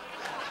drift.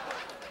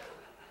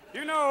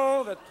 You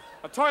know that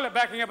a toilet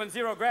backing up in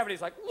zero gravity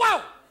is like,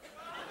 wow!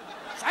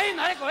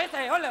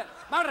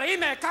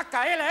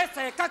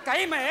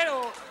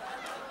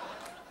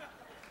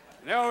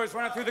 They always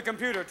run it through the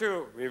computer,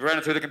 too. We've run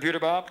it through the computer,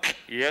 Bob?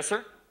 Yes,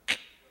 sir.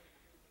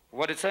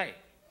 What'd it say?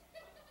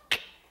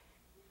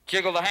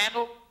 Jiggle the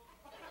handle?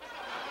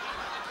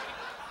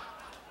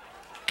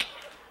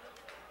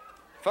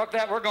 Fuck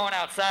that, we're going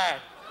outside.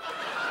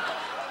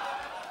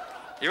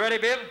 You ready,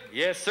 Bill?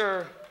 Yes,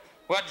 sir.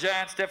 One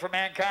giant step for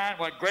mankind,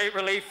 one great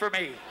relief for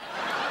me.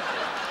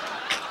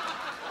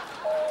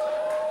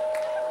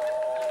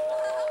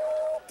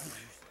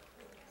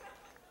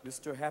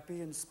 Mr.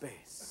 Happy in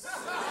space.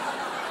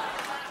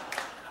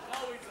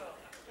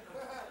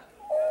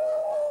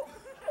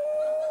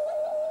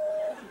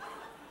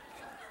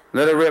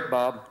 Let it rip,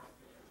 Bob.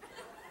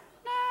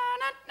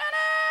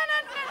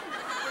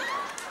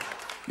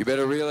 You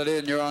better reel it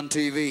in, you're on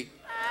TV.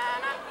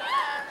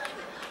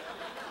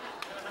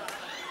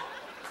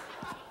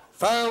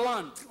 Fire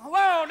one.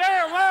 Whoa,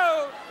 there,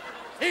 whoa.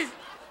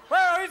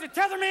 Easy,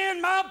 tether me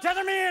in, Bob,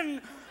 tether me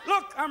in.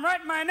 Look, I'm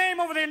writing my name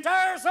over the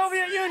entire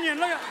Soviet Union.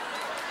 Look at...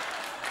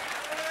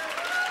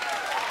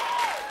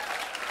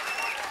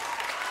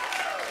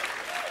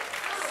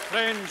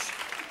 Strange.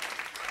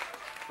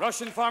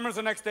 Russian farmers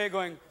the next day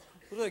going,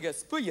 this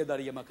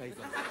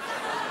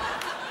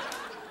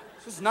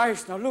is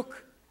nice. Now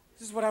look,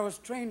 this is what I was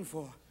trained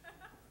for.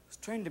 I was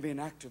trained to be an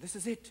actor. This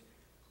is it.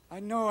 I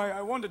know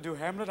I wanted to do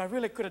Hamlet. I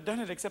really could have done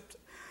it, except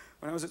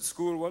when I was at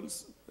school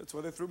once. That's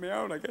why they threw me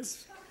out, I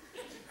guess.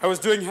 I was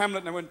doing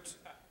Hamlet and I went,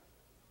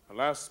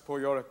 alas,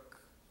 poor Yorick,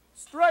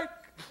 strike.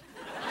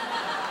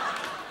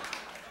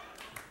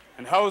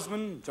 And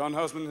Houseman, John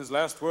Houseman, his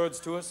last words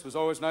to us was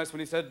always nice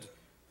when he said,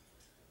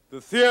 the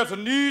theater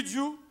needs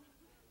you.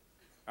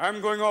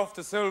 I'm going off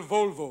to sell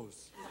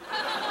Volvos.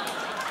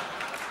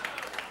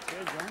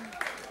 Okay, John.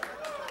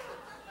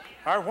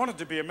 I wanted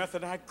to be a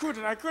method, and I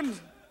couldn't.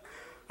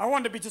 I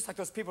wanted to be just like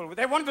those people.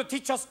 They wanted to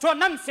teach us to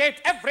enunciate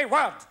every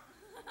word.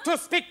 To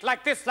speak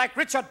like this, like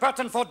Richard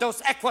Burton for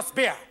Dos Equus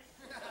beer.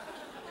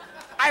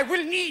 I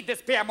will need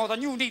this beer more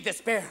than you need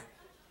this beer.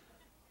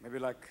 Maybe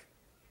like,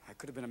 I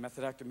could have been a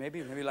method actor,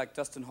 maybe like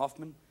Dustin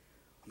Hoffman.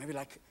 Or maybe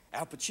like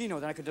Al Pacino.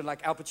 Then I could do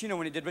like Al Pacino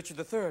when he did Richard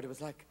III. It was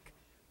like...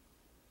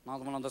 But!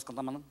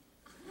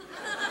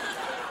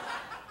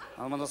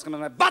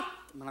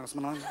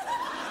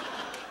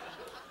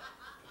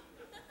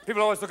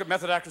 People always look at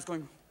method actors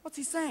going, what's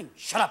he saying?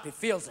 Shut up, he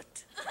feels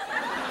it.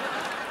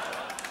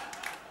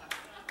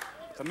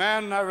 The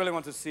man I really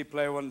want to see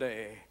play one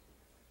day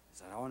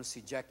is I want to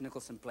see Jack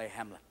Nicholson play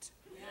Hamlet.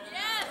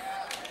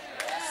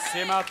 Yes. See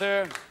him out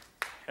there,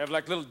 Have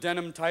like little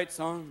denim tights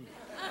on.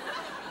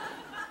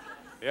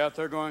 They out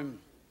there going,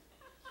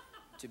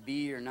 to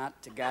be or not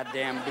to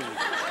goddamn be.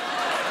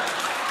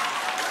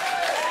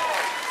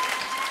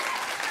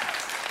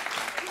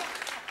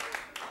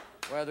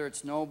 Whether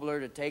it's nobler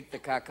to take the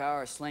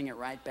caca or sling it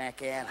right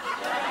back at him.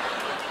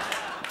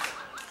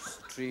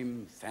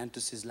 Dream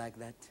fantasies like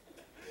that.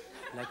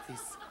 Like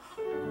this.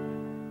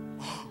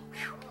 Oh,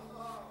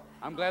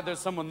 I'm glad there's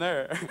someone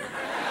there.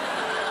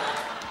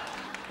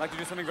 I'd like to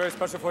do something very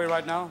special for you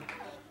right now.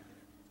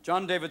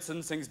 John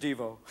Davidson sings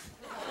Devo.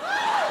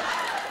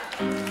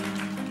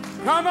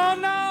 Come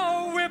on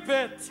now, whip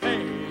it,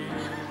 hey.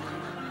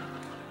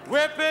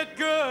 Whip it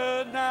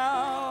good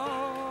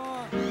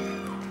now.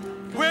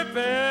 Whip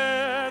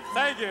it,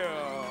 thank you.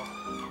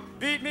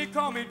 Beat me,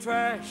 call me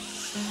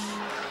trash.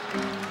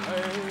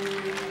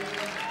 Hey.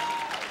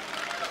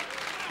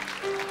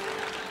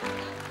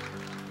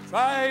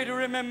 Try to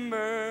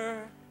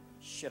remember.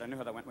 Shit, I knew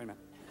how that went. Wait a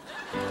minute.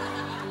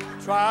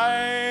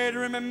 Try to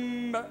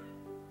remember.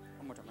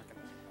 One more time.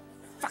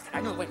 Fuck it,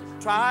 I knew it. Wait.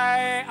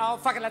 Try. Oh,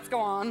 fuck it, let's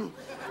go on.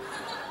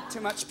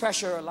 Too much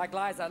pressure, like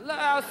Liza.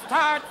 Let's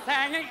start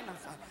singing.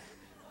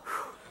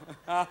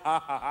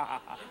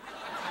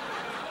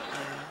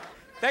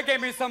 They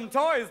gave me some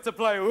toys to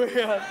play with.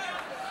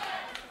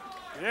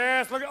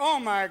 Yes, look. Oh,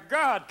 my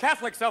God.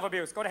 Catholic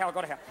self-abuse. Go to hell,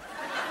 go to hell.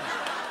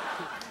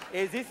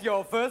 Is this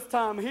your first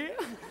time here?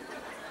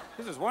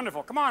 This is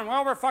wonderful. Come on,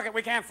 Wilbur. Fuck it.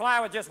 We can't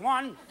fly with just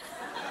one.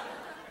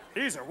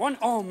 These are one.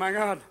 Oh, my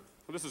God.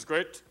 Well, this is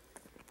great.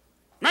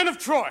 Men of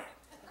Troy.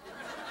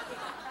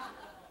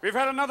 We've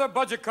had another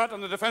budget cut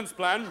on the defense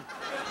plan.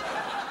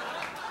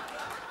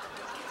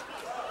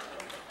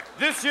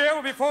 This year,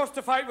 we'll be forced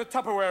to fight with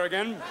Tupperware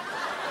again.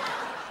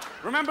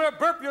 Remember,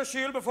 burp your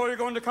shield before you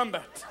go into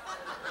combat.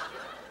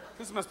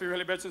 This must be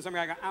really bad since some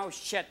guy going, oh,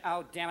 shit,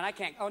 oh, damn it, I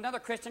can't. Oh, another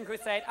Christian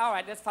crusade. All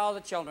right, let's follow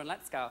the children.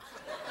 Let's go.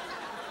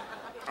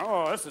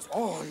 Oh, this is,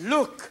 oh,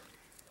 look.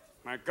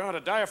 My God, a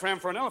diaphragm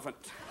for an elephant.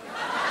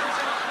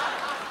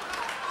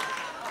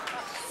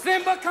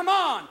 Simba, come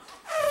on.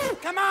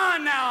 Come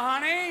on now,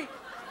 honey.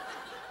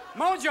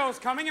 Mojo's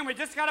coming, and we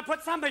just got to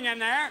put something in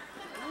there.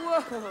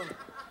 Whoa.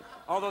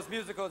 All those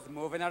musicals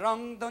moving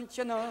around, don't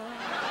you know?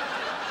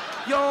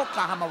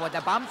 Yokohama with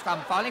the bombs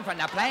come falling from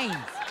the planes.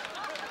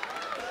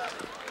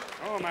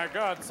 Oh, my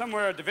God.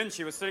 Somewhere Da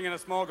Vinci was sitting in a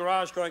small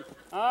garage going,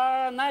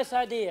 nice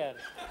idea.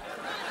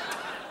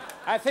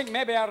 I think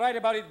maybe I'll write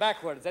about it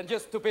backwards and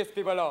just to piss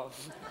people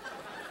off.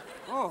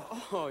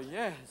 Oh,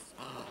 yes.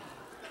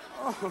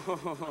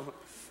 Oh.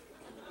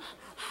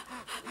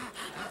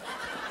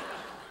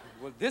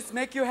 Will this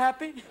make you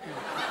happy?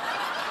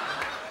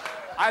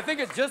 I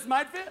think it just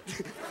might fit.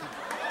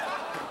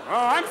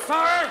 Oh, I'm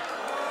sorry.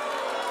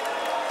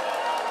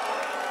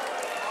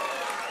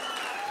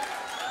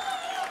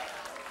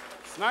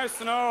 It's nice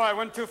to know I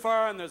went too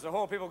far, and there's a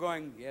whole people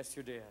going, yes,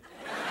 you did.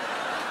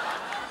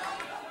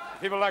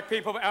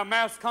 People, a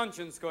mass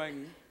conscience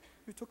going,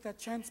 you took that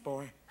chance,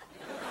 boy.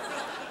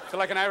 So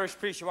like an Irish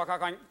priest, you walk out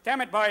going, damn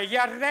it, boy,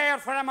 you're there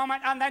for a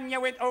moment, and then you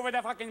went over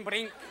the fucking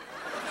brink.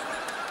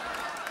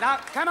 Now,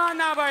 come on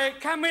now, boy,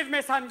 come with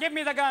me, son, give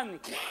me the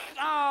gun.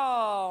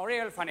 Oh,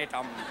 real funny,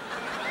 Tom.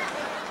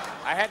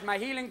 I had my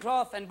healing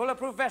cloth and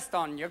bulletproof vest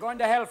on. You're going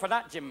to hell for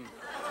that, Jim.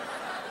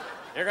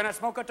 You're gonna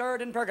smoke a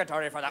turd in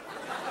purgatory for that.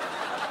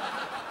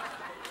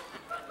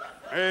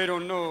 I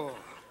don't know.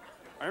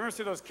 I remember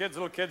see those kids,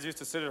 little kids used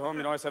to sit at home,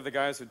 you know, always have the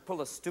guys who'd pull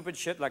the stupid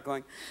shit like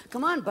going,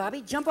 come on,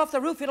 Bobby, jump off the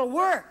roof, it'll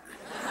work.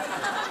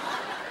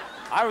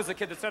 I was the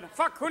kid that said,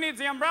 fuck, who needs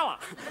the umbrella?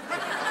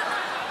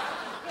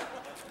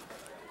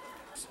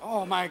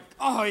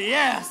 Oh,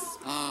 yes.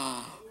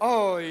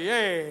 Oh,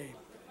 yay.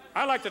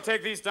 I like to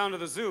take these down to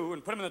the zoo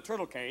and put them in the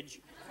turtle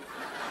cage.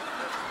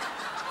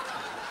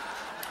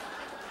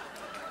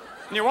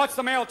 And you watch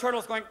the male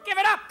turtles going, give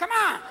it up, come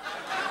on.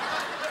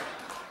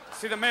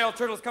 See the male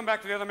turtles come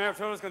back to the other male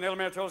turtles, and the other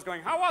male turtles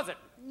going, how was it?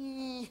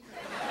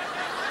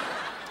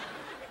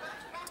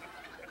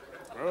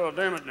 Oh,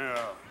 damn it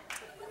now.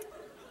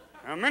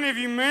 Now, many of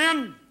you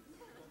men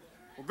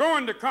will go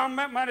into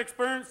combat might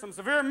experience some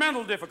severe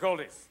mental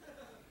difficulties.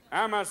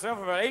 I myself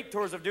have had 8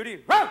 tours of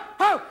duty. Ho,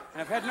 ho!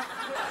 And I've had no...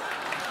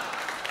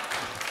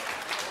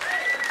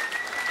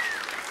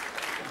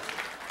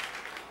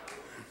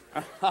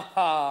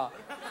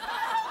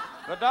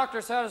 The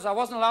doctor says I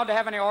wasn't allowed to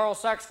have any oral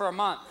sex for a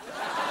month.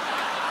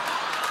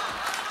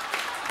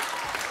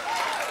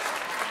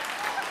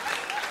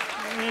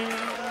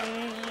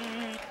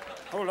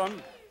 Hold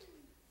on.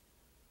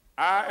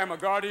 I am a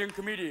guardian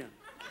comedian.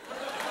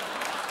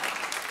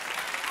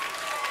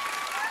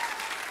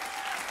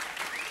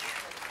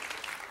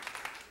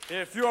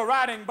 If you're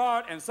riding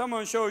Bart and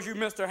someone shows you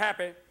Mr.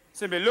 Happy,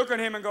 simply look at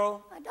him and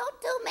go, I don't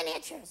do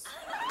miniatures.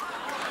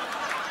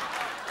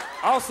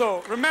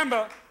 Also,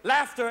 remember,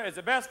 laughter is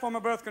the best form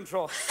of birth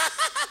control.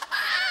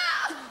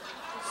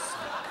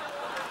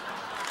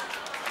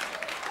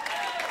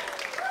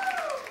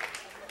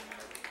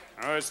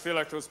 I always feel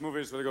like those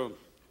movies where they go,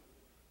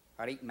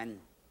 all right,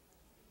 man,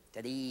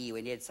 today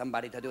we need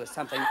somebody to do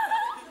something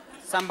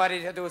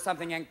somebody to do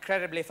something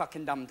incredibly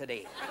fucking dumb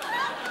today.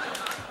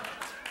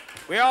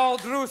 We all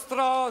drew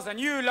straws, and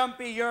you,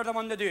 Lumpy, you're the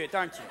one to do it,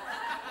 aren't you?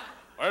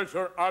 Well,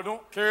 sir, I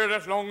don't care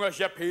as long as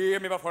you pay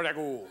me before I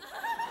go.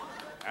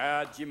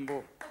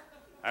 Jimbo,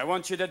 I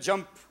want you to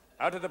jump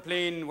out of the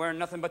plane wearing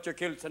nothing but your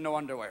kilts and no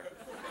underwear.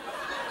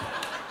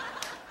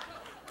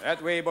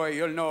 That way, boy,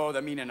 you'll know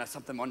the meaning of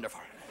something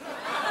wonderful.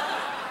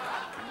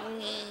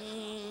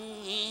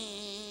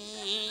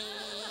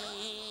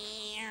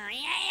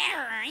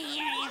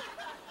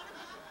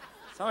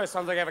 So it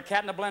sounds like I have a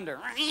cat in a blender.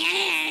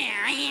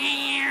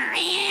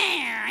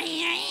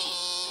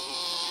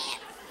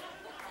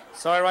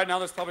 Sorry, right now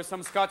there's probably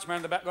some Scotchman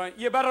in the back going,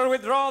 you better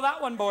withdraw that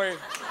one, boy.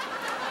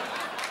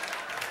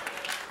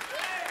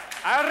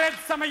 I read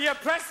some of your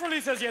press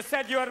releases. You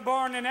said you were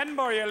born in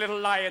Edinburgh, you little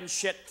lion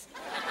shit.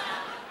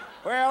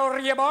 Where were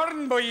you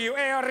born, boy?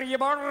 Where were you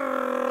born?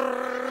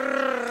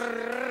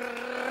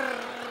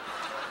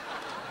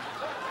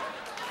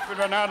 What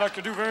would I like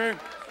to do for you?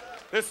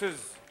 This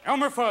is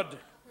Elmer Fudd.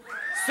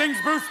 Sings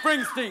Bruce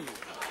Springsteen.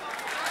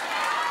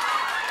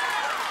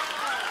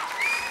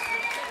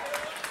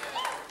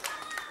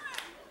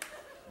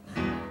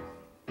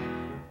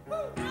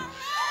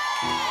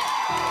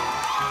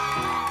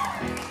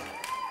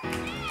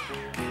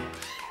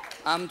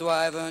 I'm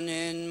driving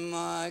in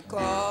my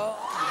car.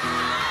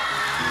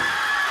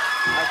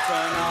 I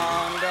turn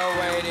on the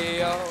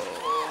radio.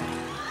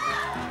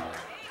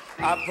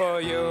 I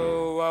pull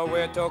you a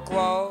little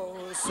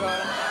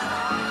closer.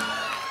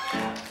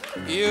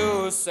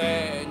 You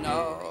say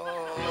no.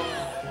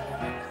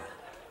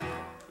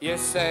 You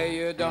say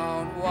you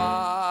don't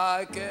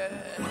like it.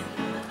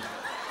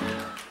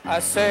 I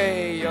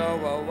say you're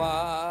a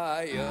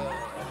wire.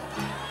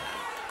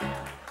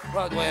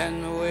 But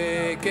when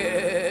we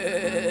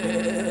get,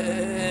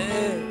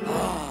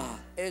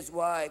 it's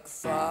like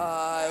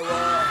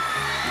fireworks.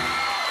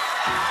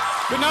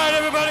 Good night,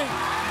 everybody.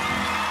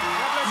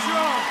 God bless you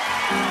all.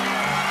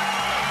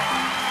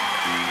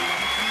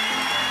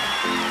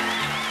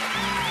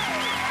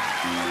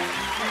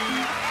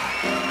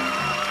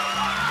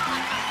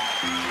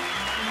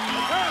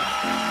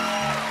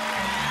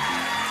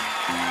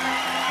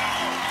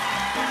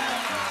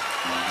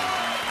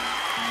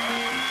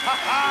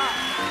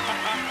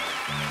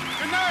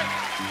 Good night.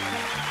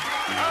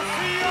 I'll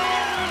see you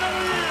all in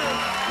another year.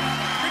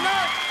 Good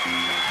night.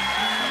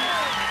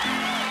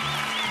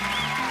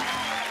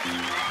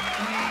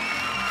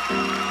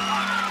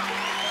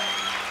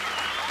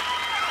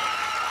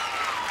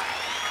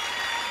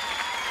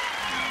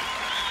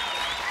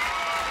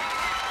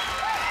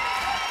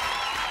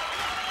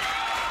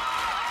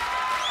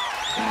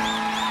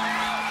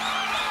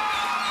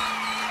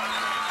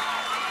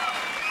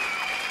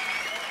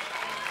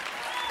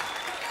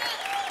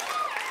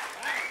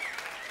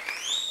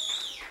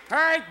 All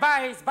right,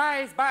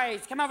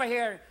 boys, come over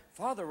here.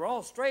 Father, we're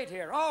all straight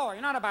here. Oh,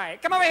 you're not a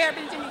bite. Come over here,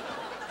 Benjamin.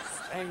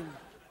 Spain.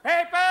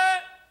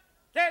 Paper!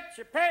 Get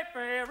your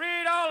paper here.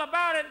 Read all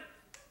about it.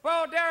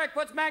 Bo Derek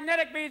puts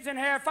magnetic beads in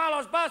hair,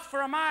 follows bus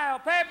for a mile.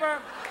 Paper.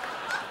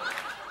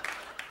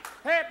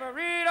 Paper.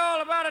 Read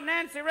all about it.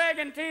 Nancy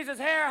Reagan teases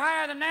hair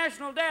higher than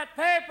national debt.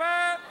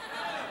 Paper.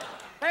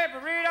 Paper.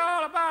 Read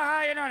all about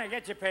how you doing.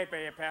 Get your paper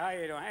here, pal. How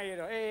you doing? How you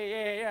doing?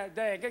 Hey,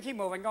 yeah. Keep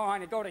moving. Go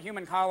on. You go to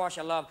Human Car Wash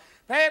of Love.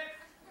 Paper.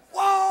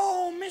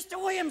 Whoa, Mr.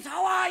 Williams,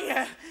 how are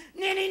you?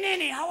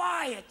 Ninny, how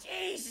are you?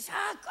 Jesus,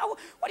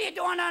 what are you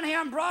doing down here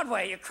on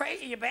Broadway? You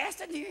crazy, you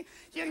bastard? You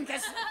can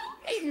catch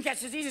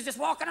diseases just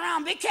walking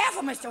around. Be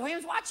careful, Mr.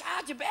 Williams. Watch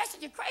out, you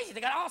bastard. You're crazy.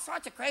 They got all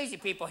sorts of crazy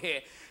people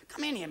here.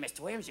 Come in here, Mr.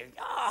 Williams.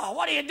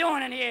 What are you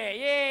doing in here?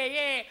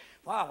 Yeah.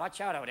 Wow,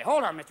 watch out over there.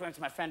 Hold on, Mr. Williams,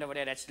 my friend over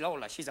there. That's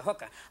Lola. She's a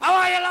hooker. How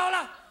are you,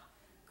 Lola?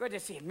 Good to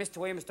see you. Mr.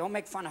 Williams, don't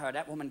make fun of her.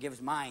 That woman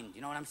gives mind.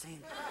 You know what I'm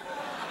saying?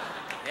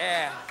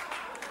 Yeah.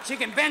 She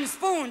can bend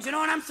spoons, you know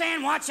what I'm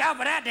saying? Watch out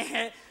for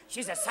that.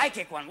 She's a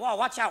psychic one. Whoa,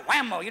 watch out.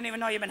 Whammo, you didn't even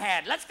know you've been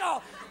had. Let's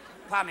go.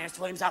 Pardon me, Mr.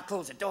 Williams, I'll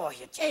close the door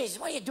here. Jeez,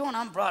 what are you doing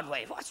on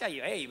Broadway? Watch out.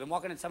 Hey, you've been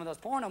walking in some of those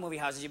porno movie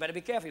houses. You better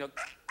be careful. You go,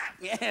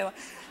 yeah.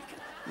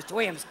 Mr.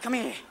 Williams, come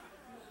here.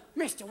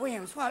 Mr.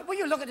 Williams, what? Will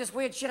you look at this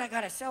weird shit I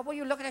gotta sell? Will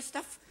you look at that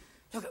stuff?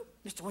 Look at,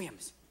 Mr.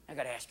 Williams, I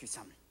gotta ask you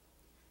something.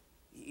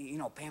 You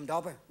know Pam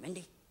Dauber,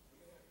 Mindy?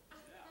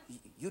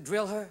 You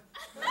drill her?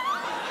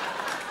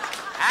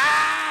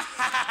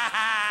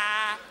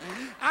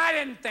 I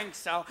didn't think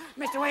so.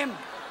 Mr. Williams,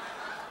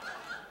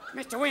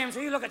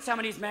 will you look at some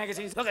of these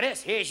magazines? Look at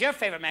this. Here's your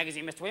favorite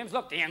magazine, Mr. Williams.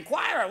 Look, The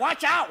Inquirer.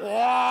 Watch out.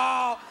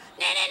 Whoa.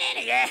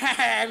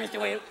 Yeah, Mr.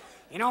 Williams.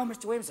 You know,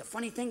 Mr. Williams, a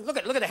funny thing. Look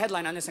at the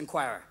headline on this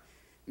Inquirer.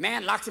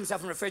 Man locks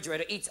himself in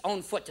refrigerator, eats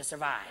own foot to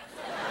survive.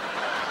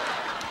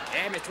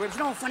 Yeah, Mr. Williams.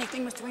 You know a funny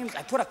thing, Mr. Williams?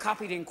 I put a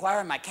copy of The Inquirer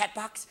in my cat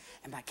box,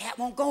 and my cat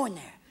won't go in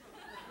there.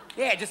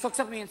 Yeah, it just looks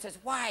up at me and says,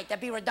 why?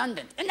 That'd be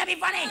redundant. Isn't that be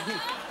funny?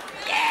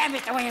 Yeah,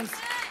 Mr. Williams.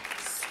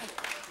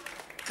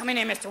 Come in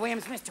here, Mr.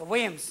 Williams. Mr.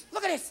 Williams.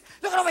 Look at this.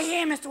 Look at over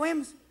here, Mr.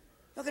 Williams.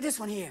 Look at this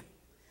one here.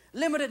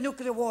 Limited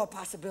nuclear war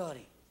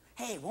possibility.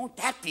 Hey, won't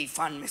that be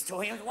fun, Mr.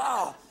 Williams?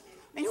 Wow.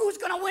 I mean, who's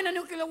going to win a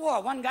nuclear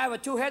war? One guy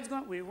with two heads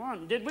going, we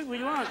won. Did we?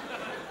 We won.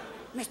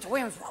 Mr.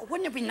 Williams,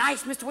 wouldn't it be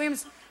nice, Mr.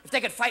 Williams, if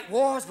they could fight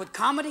wars with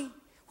comedy?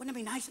 Wouldn't it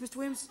be nice, Mr.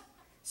 Williams?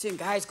 Seeing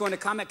guys going to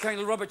combat carrying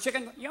a little rubber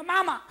chicken, your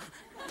mama.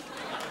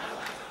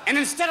 And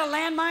instead of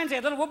landmines, they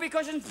had little whoopee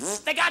cushions.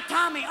 They got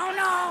Tommy. Oh,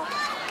 no.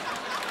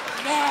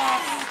 Yeah.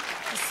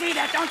 You see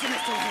that, don't you,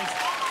 Mr. Williams?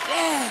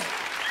 Yeah.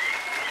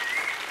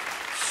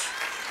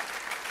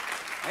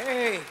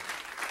 Hey.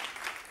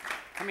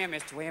 Come here,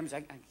 Mr. Williams.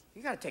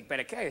 You got to take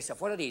better care of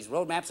yourself. What are these,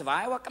 road maps of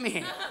Iowa? Come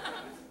here.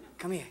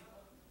 Come here.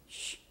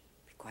 Shh.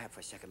 Be quiet for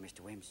a second,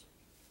 Mr. Williams.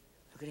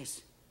 Look at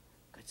this.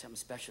 Got something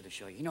special to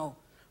show you. You know,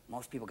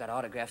 most people got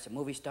autographs of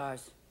movie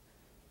stars.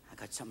 I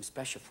got something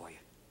special for you.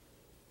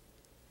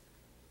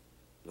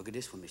 Look at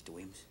this one, Mr.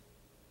 Williams.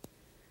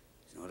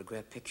 It's an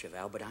autographed picture of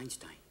Albert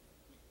Einstein.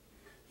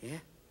 Yeah?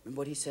 Remember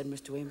what he said,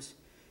 Mr. Williams?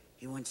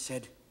 He once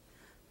said,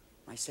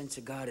 "My sense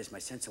of God is my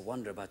sense of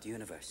wonder about the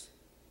universe."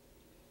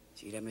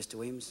 See that, Mr.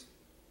 Williams?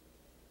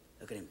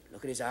 Look at him.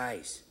 Look at his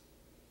eyes.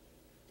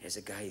 There's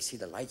a guy, you see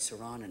the lights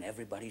are on and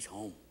everybody's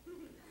home.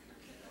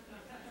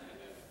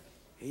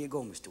 Here you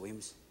go, Mr.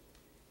 Williams.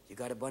 You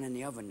got a bun in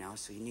the oven now,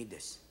 so you need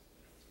this.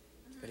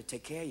 You better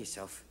take care of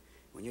yourself.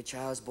 When your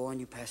child's born,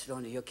 you pass it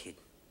on to your kid.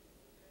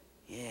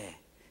 Yeah,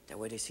 that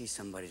way they see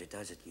somebody that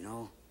does it, you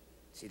know?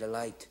 See the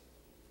light.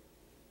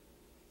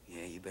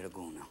 Yeah, you better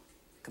go now.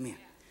 Come here.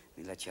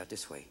 Let me let you out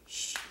this way.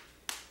 Shh.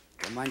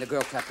 Don't mind the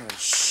girl clapping.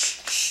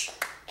 Shh, shh.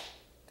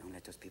 Don't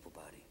let those people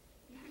bother you.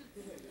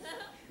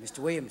 Mr.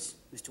 Williams,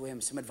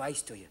 some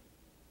advice to you.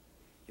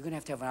 You're gonna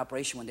have to have an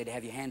operation one day to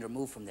have your hand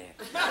removed from there.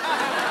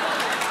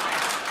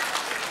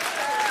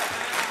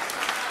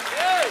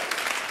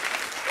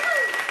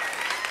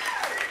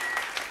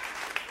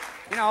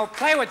 You know,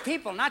 play with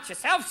people, not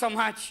yourself so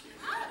much.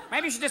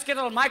 Maybe you should just get a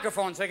little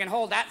microphone so you can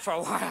hold that for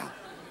a while.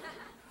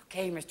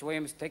 Okay, Mr.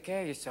 Williams, take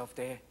care of yourself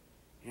there.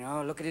 You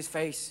know, look at his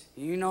face.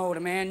 You know, the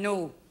man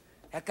knew.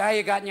 That guy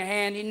you got in your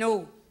hand, he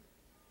knew.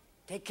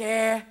 Take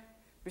care.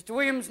 Mr.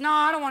 Williams, no,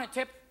 I don't want a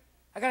tip.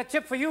 I got a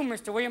tip for you,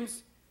 Mr.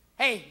 Williams.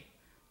 Hey,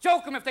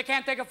 joke them if they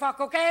can't take a fuck,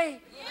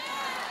 okay? Yeah.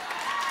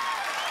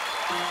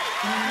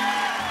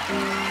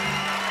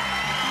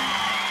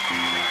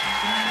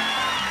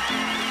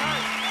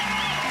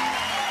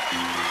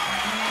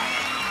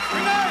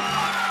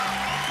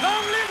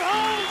 Long live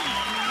home!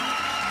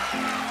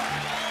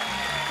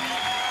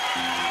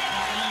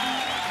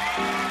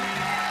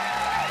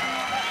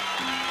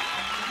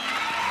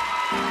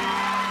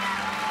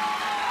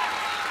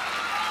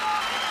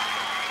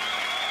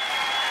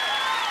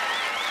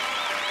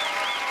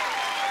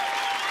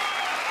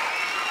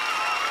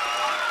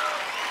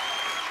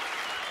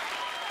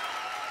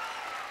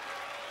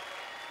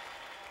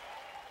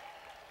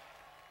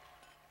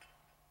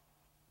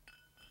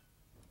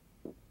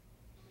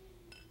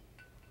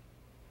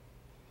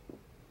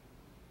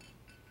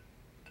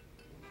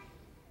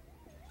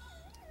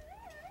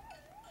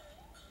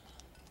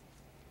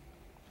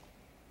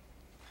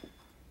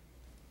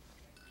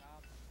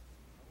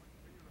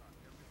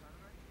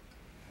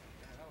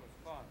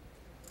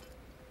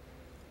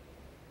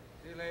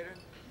 See you later. You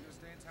gonna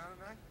stay in town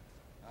tonight?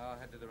 I'll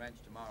head to the ranch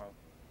tomorrow.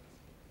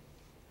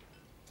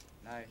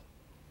 Night.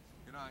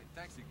 Good night.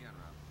 Thanks again,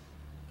 Rob.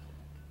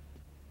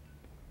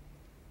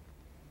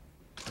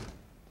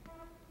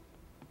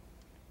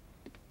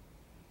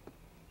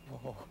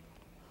 Oh.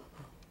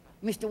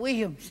 Mr.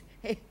 Williams.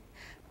 Hey,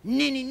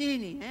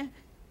 Ninny, huh?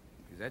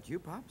 Is that you,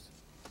 Pops?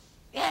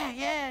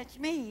 Yeah, it's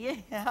me.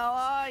 Yeah, how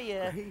are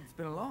you? Great. It's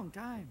been a long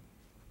time.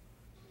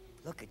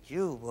 Look at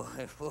you,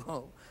 boy.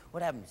 Whoa.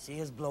 What happened? See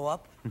us blow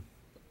up?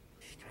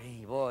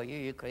 Strange, boy.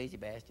 You're a crazy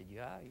bastard.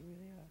 You are. You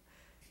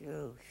really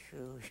are.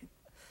 Shoo.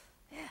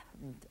 Yeah,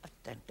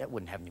 that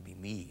wouldn't happen to be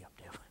me up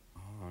there.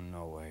 Oh,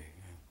 no way.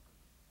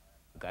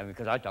 Okay,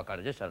 because I talk out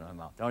of this side of my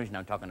mouth. The only reason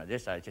I'm talking out of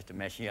this side is just to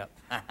mess you up.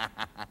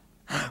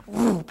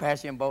 Woo,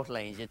 pass you in both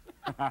lanes.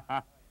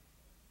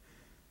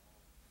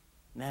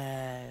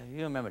 Nah,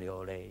 you remember the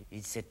old days.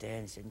 You'd sit there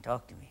and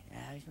talk to me.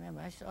 I just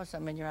remember, I saw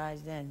something in your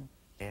eyes then.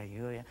 Yeah,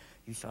 you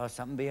saw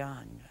something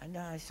beyond.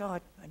 I saw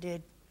it. I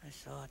did. I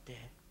saw it there.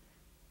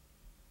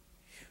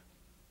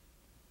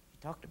 You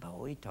talked about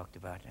what we talked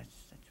about.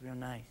 That's real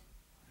nice.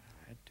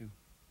 I had to.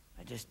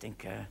 I just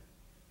think, you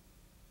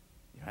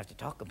don't have to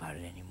talk about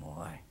it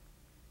anymore. I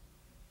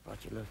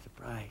brought you a little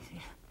surprise.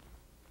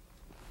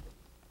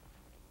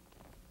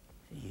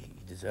 See, you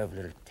deserve a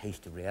little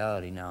taste of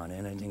reality now and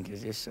then, I think,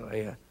 is this, so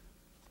I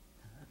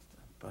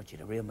brought you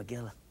the real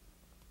McGilla.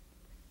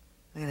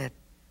 Look at that.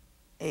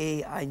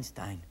 A.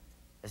 Einstein.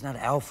 That's not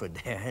Alfred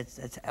there.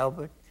 That's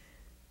Albert.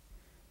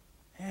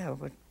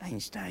 Albert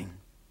Einstein.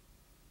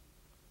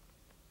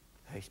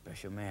 Very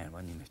special man,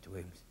 wasn't he, Mr.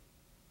 Williams?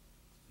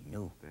 He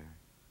knew. Very.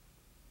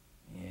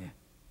 Yeah.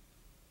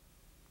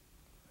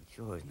 It's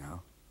yours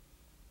now.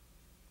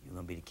 You're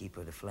gonna be the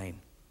keeper of the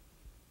flame.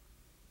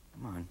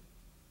 Come on.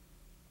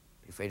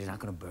 Be afraid it's not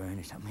gonna burn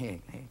or something. Here,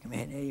 come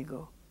here. There you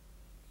go.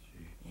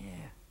 Gee.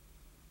 Yeah.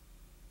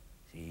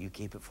 See, you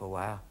keep it for a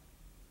while,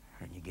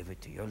 and you give it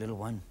to your little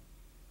one.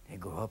 They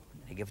grow up,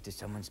 and they give it to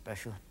someone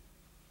special.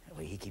 That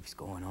way he keeps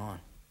going on.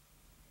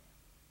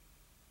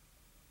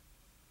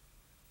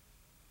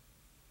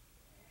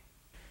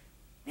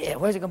 Yeah,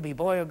 where's it gonna be,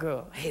 boy or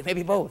girl? Hey,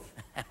 maybe both.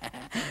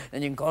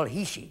 Then you can call it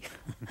he, she.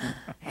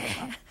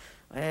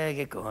 Well,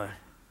 get going.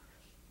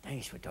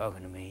 Thanks for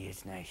talking to me.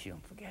 It's nice you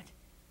don't forget.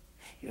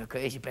 You're a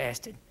crazy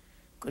bastard.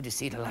 Good to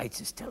see the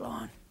lights are still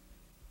on.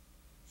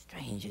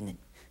 Strange, isn't it?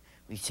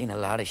 We've seen a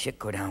lot of shit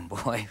go down,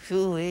 boy.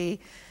 Phooey.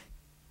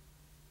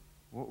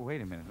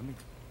 Wait a minute.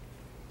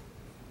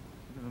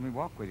 Let me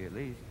walk with you at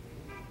least.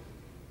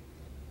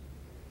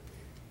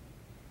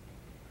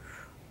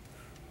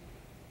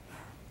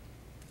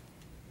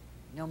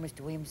 You know, Mr.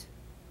 Williams,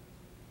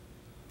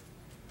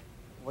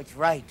 what's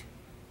right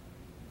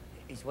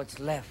is what's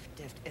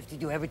left after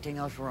you do everything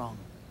else wrong.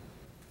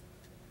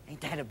 Ain't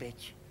that a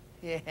bitch?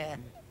 Yeah.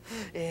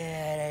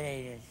 Yeah, that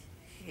ain't it.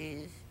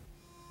 Jeez.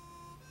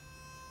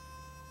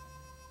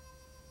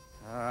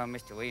 Oh,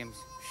 Mr. Williams.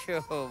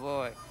 Sure,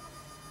 boy.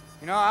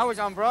 You know, I was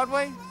on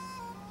Broadway.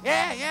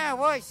 Yeah, I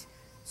was.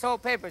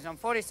 Sold papers on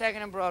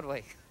 42nd and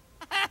Broadway.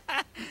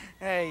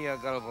 Hey, you're a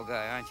gullible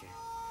guy, aren't you?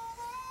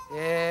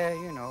 Yeah,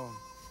 you know.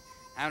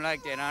 I'm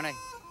like that, aren't I?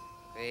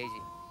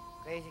 Crazy.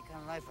 Crazy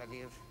kind of life I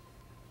live.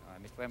 All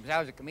right, Mr. Williams, I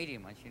was a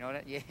comedian once, you know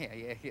that? Yeah.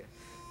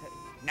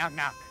 Knock,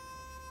 knock.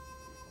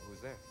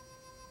 Who's there?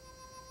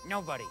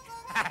 Nobody.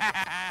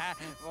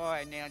 Boy,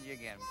 I nailed you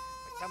again.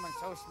 But someone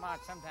so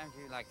smart, sometimes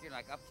you're like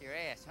up to your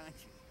ass, aren't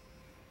you?